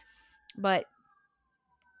uniqueness. But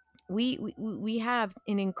we have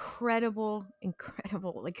an incredible,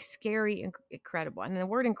 like scary, incredible. And the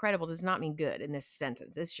word incredible does not mean good in this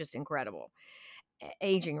sentence. It's just incredible.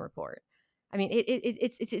 Aging report. I mean,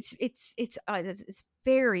 it's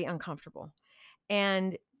very uncomfortable,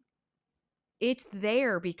 and it's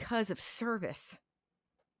there because of service.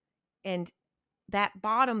 And that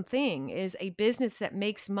bottom thing is a business that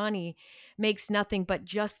makes money, makes nothing but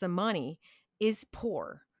just the money, is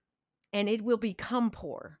poor, and it will become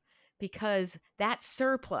poor because that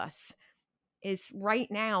surplus is right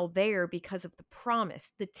now there because of the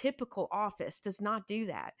promise. The typical office does not do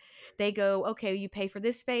that. They go, okay, you pay for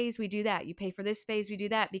this phase, we do that. You pay for this phase, we do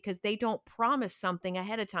that, because they don't promise something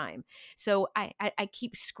ahead of time. So I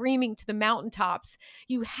keep screaming to the mountaintops,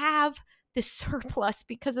 you have the surplus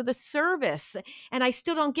because of the service. And I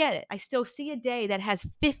still don't get it. I still see a day that has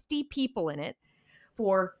 50 people in it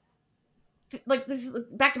for like this is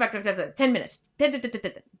back to back 10 minutes.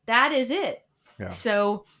 That is it. Yeah.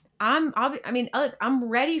 So I'm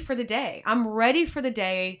ready for the day. I'm ready for the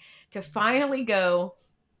day to finally go,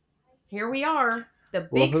 here we are, the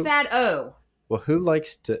big fat O. Well, who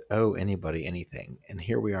likes to owe anybody anything? And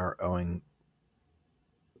here we are owing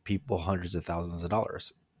people hundreds of thousands of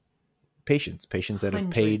dollars. Patients that have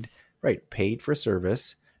paid for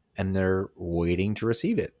service, and they're waiting to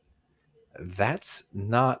receive it. That's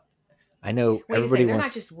not, I know everybody they're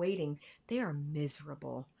wants. Not just waiting, they are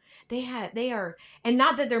miserable. They are, and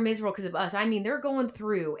not that they're miserable because of us. I mean, they're going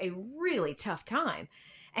through a really tough time,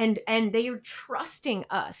 and they are trusting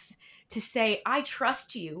us to say, I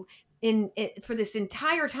trust you for this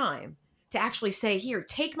entire time, to actually say, here,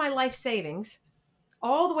 take my life savings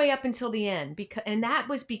all the way up until the end, and that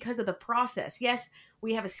was because of the process. Yes,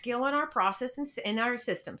 we have a skill in our process and in our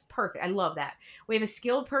systems. Perfect. I love that. We have a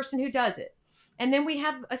skilled person who does it, and then we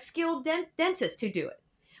have a skilled dentist who do it.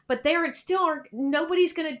 But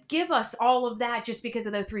nobody's going to give us all of that just because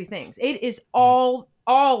of those three things. It is all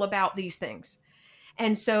about these things.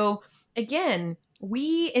 And so again,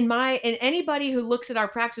 and anybody who looks at our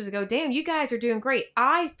practices and go, damn, you guys are doing great.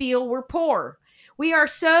 I feel we're poor. We are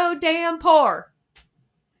so damn poor.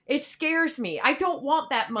 It scares me. I don't want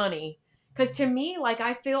that money. Because to me, like,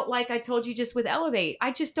 I feel like I told you just with Elevate,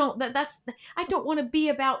 I just don't, I don't want to be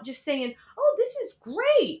about just saying, oh, this is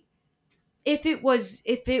great. If it was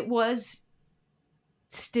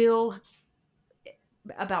still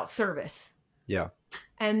about service. Yeah.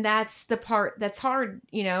 And that's the part that's hard,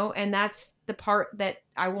 and that's the part that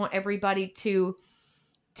I want everybody to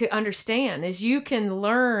understand, is you can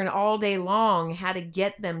learn all day long how to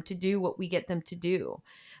get them to do what we get them to do.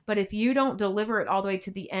 But if you don't deliver it all the way to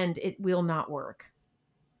the end, it will not work.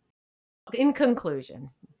 In conclusion,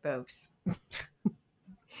 folks,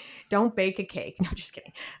 don't bake a cake. No, just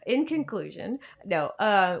kidding. In conclusion, no,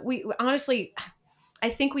 we honestly, I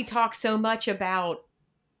think we talk so much about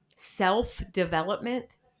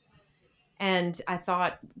self-development, and I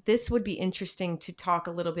thought this would be interesting to talk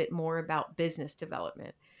a little bit more about business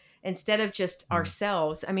development instead of just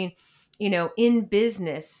ourselves. I mean, in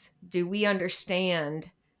business, do we understand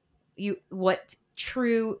what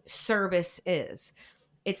true service is?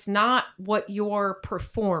 It's not what you're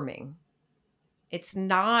performing. It's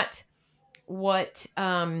not what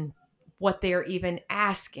they're even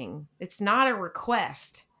asking. It's not a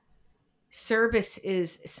request. Service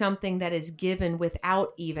is something that is given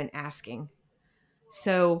without even asking.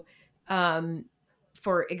 So,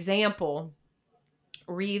 for example,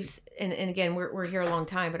 Reeves, and again, we're here a long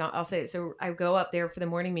time, but I'll say it. So I go up there for the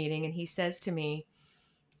morning meeting, and he says to me,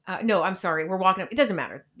 no, I'm sorry, we're walking up. It doesn't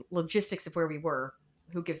matter. Logistics of where we were.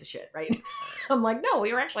 Who gives a shit, right? I'm like, no,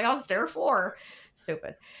 we were actually on stair 4.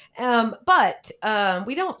 Stupid. But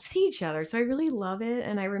we don't see each other. So I really love it.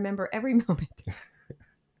 And I remember every moment.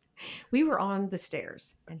 We were on the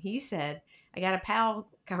stairs, and he said, I got a pal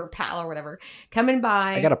or whatever coming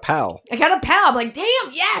by. I got a pal. I'm like,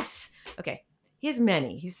 damn, yes. Okay. He has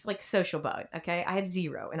many. He's like a social bug. Okay. I have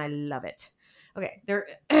 0, and I love it.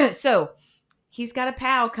 Okay. So he's got a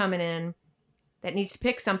pal coming in that needs to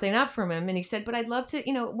pick something up from him. And he said, but I'd love to,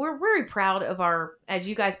 we're very proud of as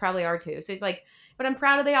you guys probably are too. So he's like, but I'm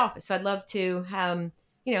proud of the office. So I'd love to,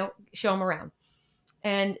 show him around.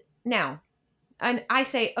 And I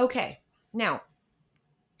say, okay, now,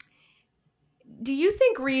 do you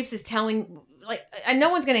think Reeves is telling like, and no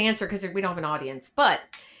one's going to answer because we don't have an audience, but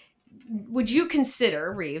would you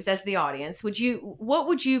consider, Reeves, as the audience, what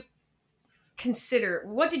would you consider,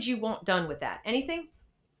 what did you want done with that? Anything?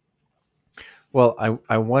 Well,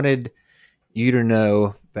 I wanted you to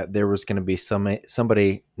know that there was going to be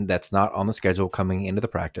somebody that's not on the schedule coming into the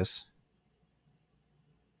practice.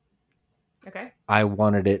 Okay. I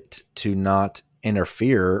wanted it to not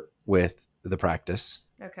interfere with the practice.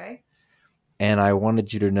 Okay. And I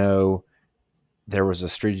wanted you to know there was a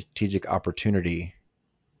strategic opportunity.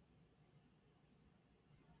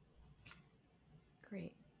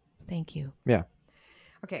 Great. Thank you. Yeah.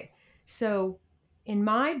 Okay. So in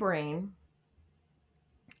my brain,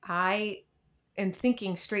 I am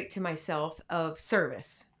thinking straight to myself of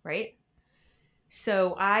service, right?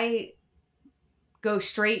 So I go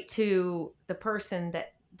straight to the person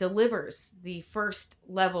that delivers the first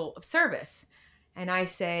level of service. And I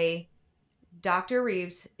say, Dr.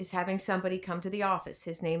 Reeves is having somebody come to the office.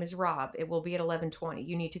 His name is Rob. It will be at 11:20.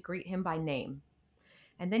 You need to greet him by name.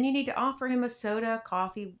 And then you need to offer him a soda,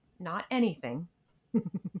 coffee, not anything.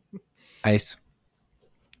 Ice.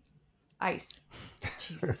 Ice.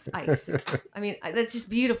 Jesus, ice. I mean, that's just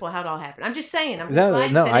beautiful how it all happened. I'm just saying. I'm just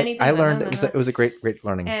glad you said anything. I learned it was a great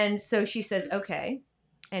learning. And so she says, okay.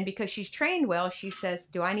 And because she's trained well, she says,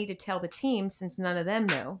 do I need to tell the team since none of them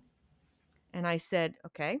know? And I said,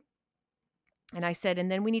 okay. And I said,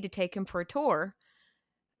 and then we need to take him for a tour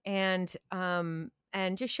and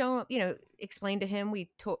just show him, explain to him.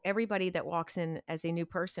 Everybody that walks in as a new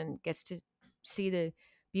person gets to see the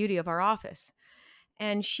beauty of our office.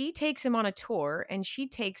 And she takes him on a tour and she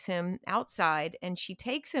takes him outside and she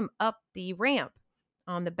takes him up the ramp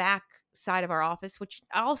on the back side of our office, which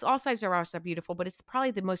all sides of our office are beautiful, but it's probably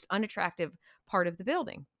the most unattractive part of the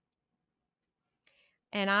building.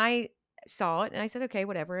 And I saw it and I said, okay,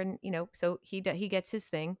 whatever. And, so he gets his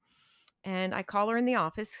thing. And I call her in the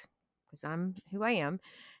office because I'm who I am.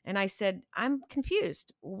 And I said, I'm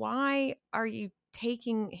confused. Why are you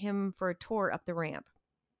taking him for a tour up the ramp?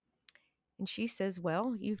 And she says,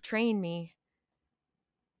 well, you've trained me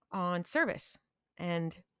on service.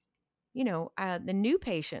 And, the new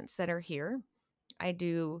patients that are here, I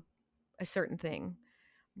do a certain thing.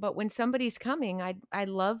 But when somebody's coming, I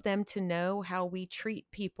love them to know how we treat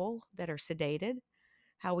people that are sedated,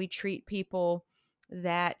 how we treat people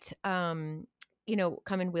that, come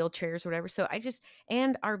in wheelchairs or whatever. So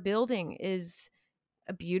and our building is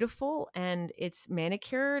beautiful and it's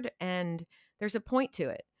manicured and there's a point to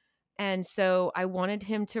it. And so I wanted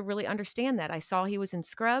him to really understand that. I saw he was in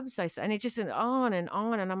scrubs. And it just went on and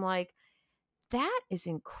on. And I'm like, that is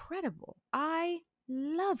incredible. I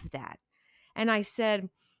love that. And I said,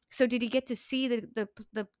 so did he get to see the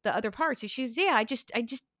other parts? And she's, yeah, I just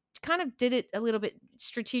kind of did it a little bit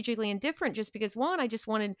strategically and different just because one, I just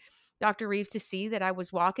wanted Dr. Reeves to see that I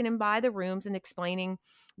was walking him by the rooms and explaining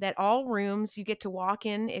that all rooms you get to walk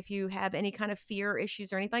in if you have any kind of fear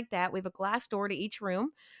issues or anything like that. We have a glass door to each room.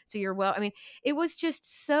 So it was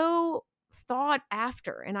just so thought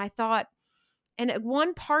after. And I thought, and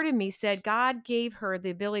one part of me said, God gave her the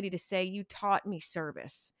ability to say, you taught me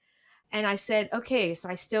service. And I said, okay, so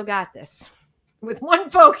I still got this with one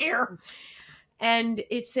poke here. And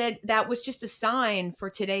it said that was just a sign for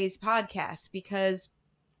today's podcast because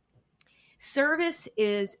service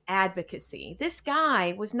is advocacy. This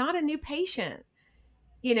guy was not a new patient,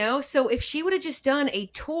 so if she would have just done a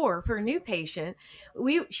tour for a new patient,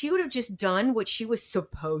 she would have just done what she was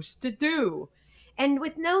supposed to do. And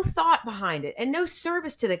with no thought behind it and no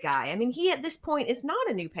service to the guy. I mean, he at this point is not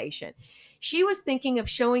a new patient. She was thinking of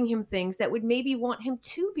showing him things that would maybe want him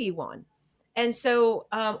to be one. And so,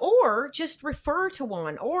 or just refer to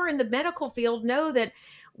one, or in the medical field, know that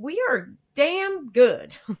we are damn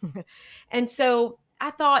good. And so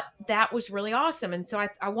I thought that was really awesome. And so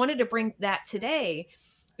I wanted to bring that today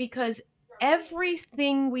because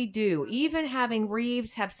everything we do, even having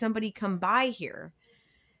Reeves have somebody come by here,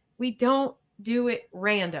 we don't do it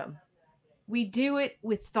random. We do it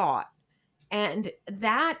with thought. And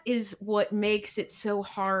that is what makes it so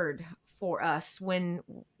hard for us when,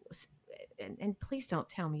 and please don't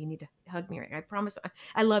tell me you need to hug me. I promise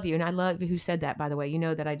I love you. And I love you who said that, by the way. You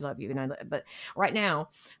know that I love you. But right now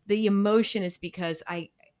the emotion is because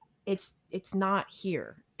it's not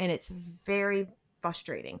here and it's very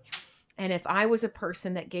frustrating. And if I was a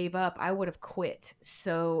person that gave up, I would have quit.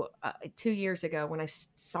 So 2 years ago when I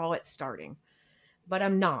saw it starting, but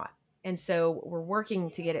I'm not. And so we're working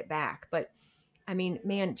to get it back. But I mean,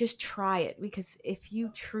 man, just try it because if you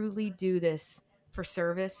truly do this for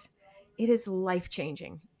service, it is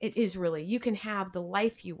life-changing. It is really. You can have the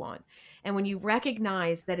life you want. And when you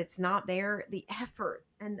recognize that it's not there, the effort,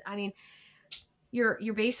 and I mean,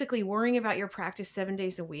 you're basically worrying about your practice 7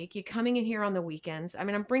 days a week. You're coming in here on the weekends. I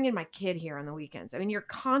mean, I'm bringing my kid here on the weekends. I mean, you're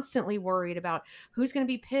constantly worried about who's going to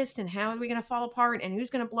be pissed and how are we going to fall apart and who's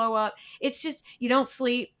going to blow up. It's just, you don't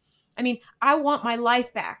sleep. I mean, I want my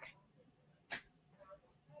life back.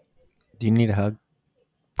 Do you need a hug?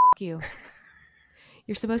 Fuck you.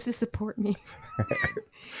 You're supposed to support me.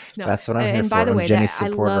 No. That's what I'm here and for. by the way, Jenny's I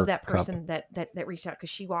love that cup. person that reached out, because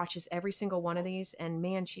she watches every single one of these, and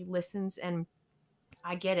man, she listens, and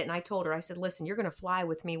I get it. And I told her, I said, listen, you're going to fly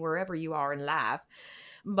with me wherever you are and laugh.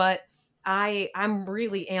 But I'm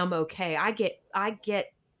really am okay. I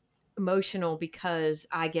get emotional because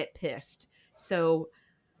I get pissed. So,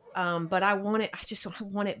 but I want it. I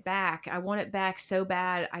want it back. I want it back so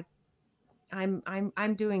bad.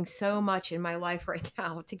 I'm doing so much in my life right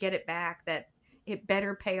now to get it back that it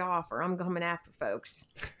better pay off, or I'm coming after folks.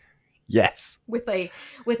 Yes. With a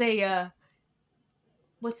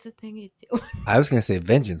what's the thing you do? I was going to say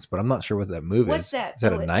vengeance, but I'm not sure what that move What's is. that? Is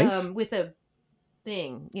that a knife? With a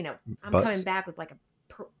thing, I'm coming back with like a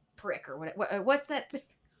prick or what? What's that?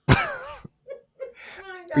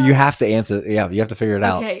 You have to answer. Yeah, you have to figure it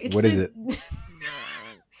out. Okay, what is it?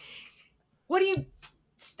 What do you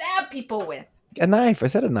stab people with? A knife. I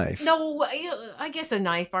said a knife. No, I guess a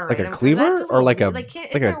knife. All right. Like a cleaver or like a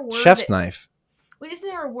chef's knife? Well, isn't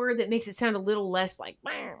there a word that makes it sound a little less like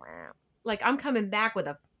I'm coming back with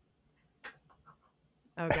a...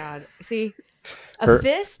 Oh God. See,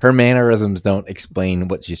 fist? Her mannerisms don't explain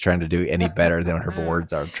what she's trying to do any better than her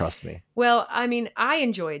words are. Trust me. Well, I mean, I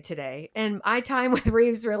enjoyed today, and my time with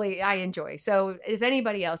Reeves really I enjoy. So if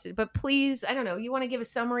anybody else did, but please, I don't know, you want to give a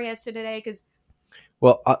summary as to today? Because...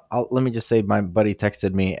 Well, let me just say, my buddy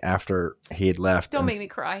texted me after he had left. Don't make me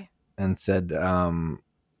cry. And said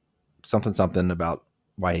something about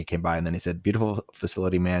why he came by, and then he said, "Beautiful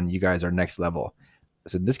facility, man. You guys are next level." I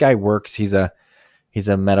said, "This guy works. He's a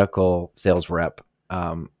medical sales rep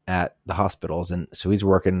at the hospitals, and so he's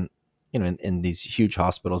working, in these huge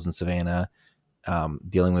hospitals in Savannah,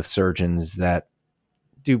 dealing with surgeons that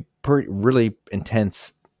do really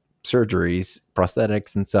intense surgeries,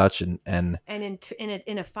 prosthetics and such, and in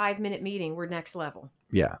a 5-minute meeting, we're next level.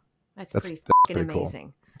 Yeah, that's pretty fucking amazing.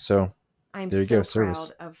 Cool. So I'm so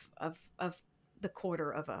proud of the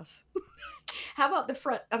quarter of us. How about the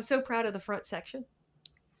front? I'm so proud of the front section.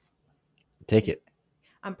 Take it.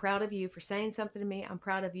 I'm proud of you for saying something to me. I'm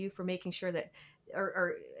proud of you for making sure that,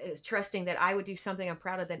 or trusting that I would do something. I'm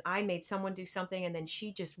proud of that I made someone do something, and then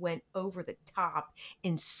she just went over the top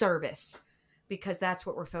in service. Because that's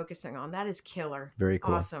what we're focusing on. That is killer. Very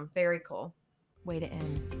cool. Awesome. Very cool. Way to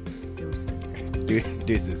end. Deuces.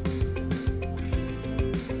 Deuces.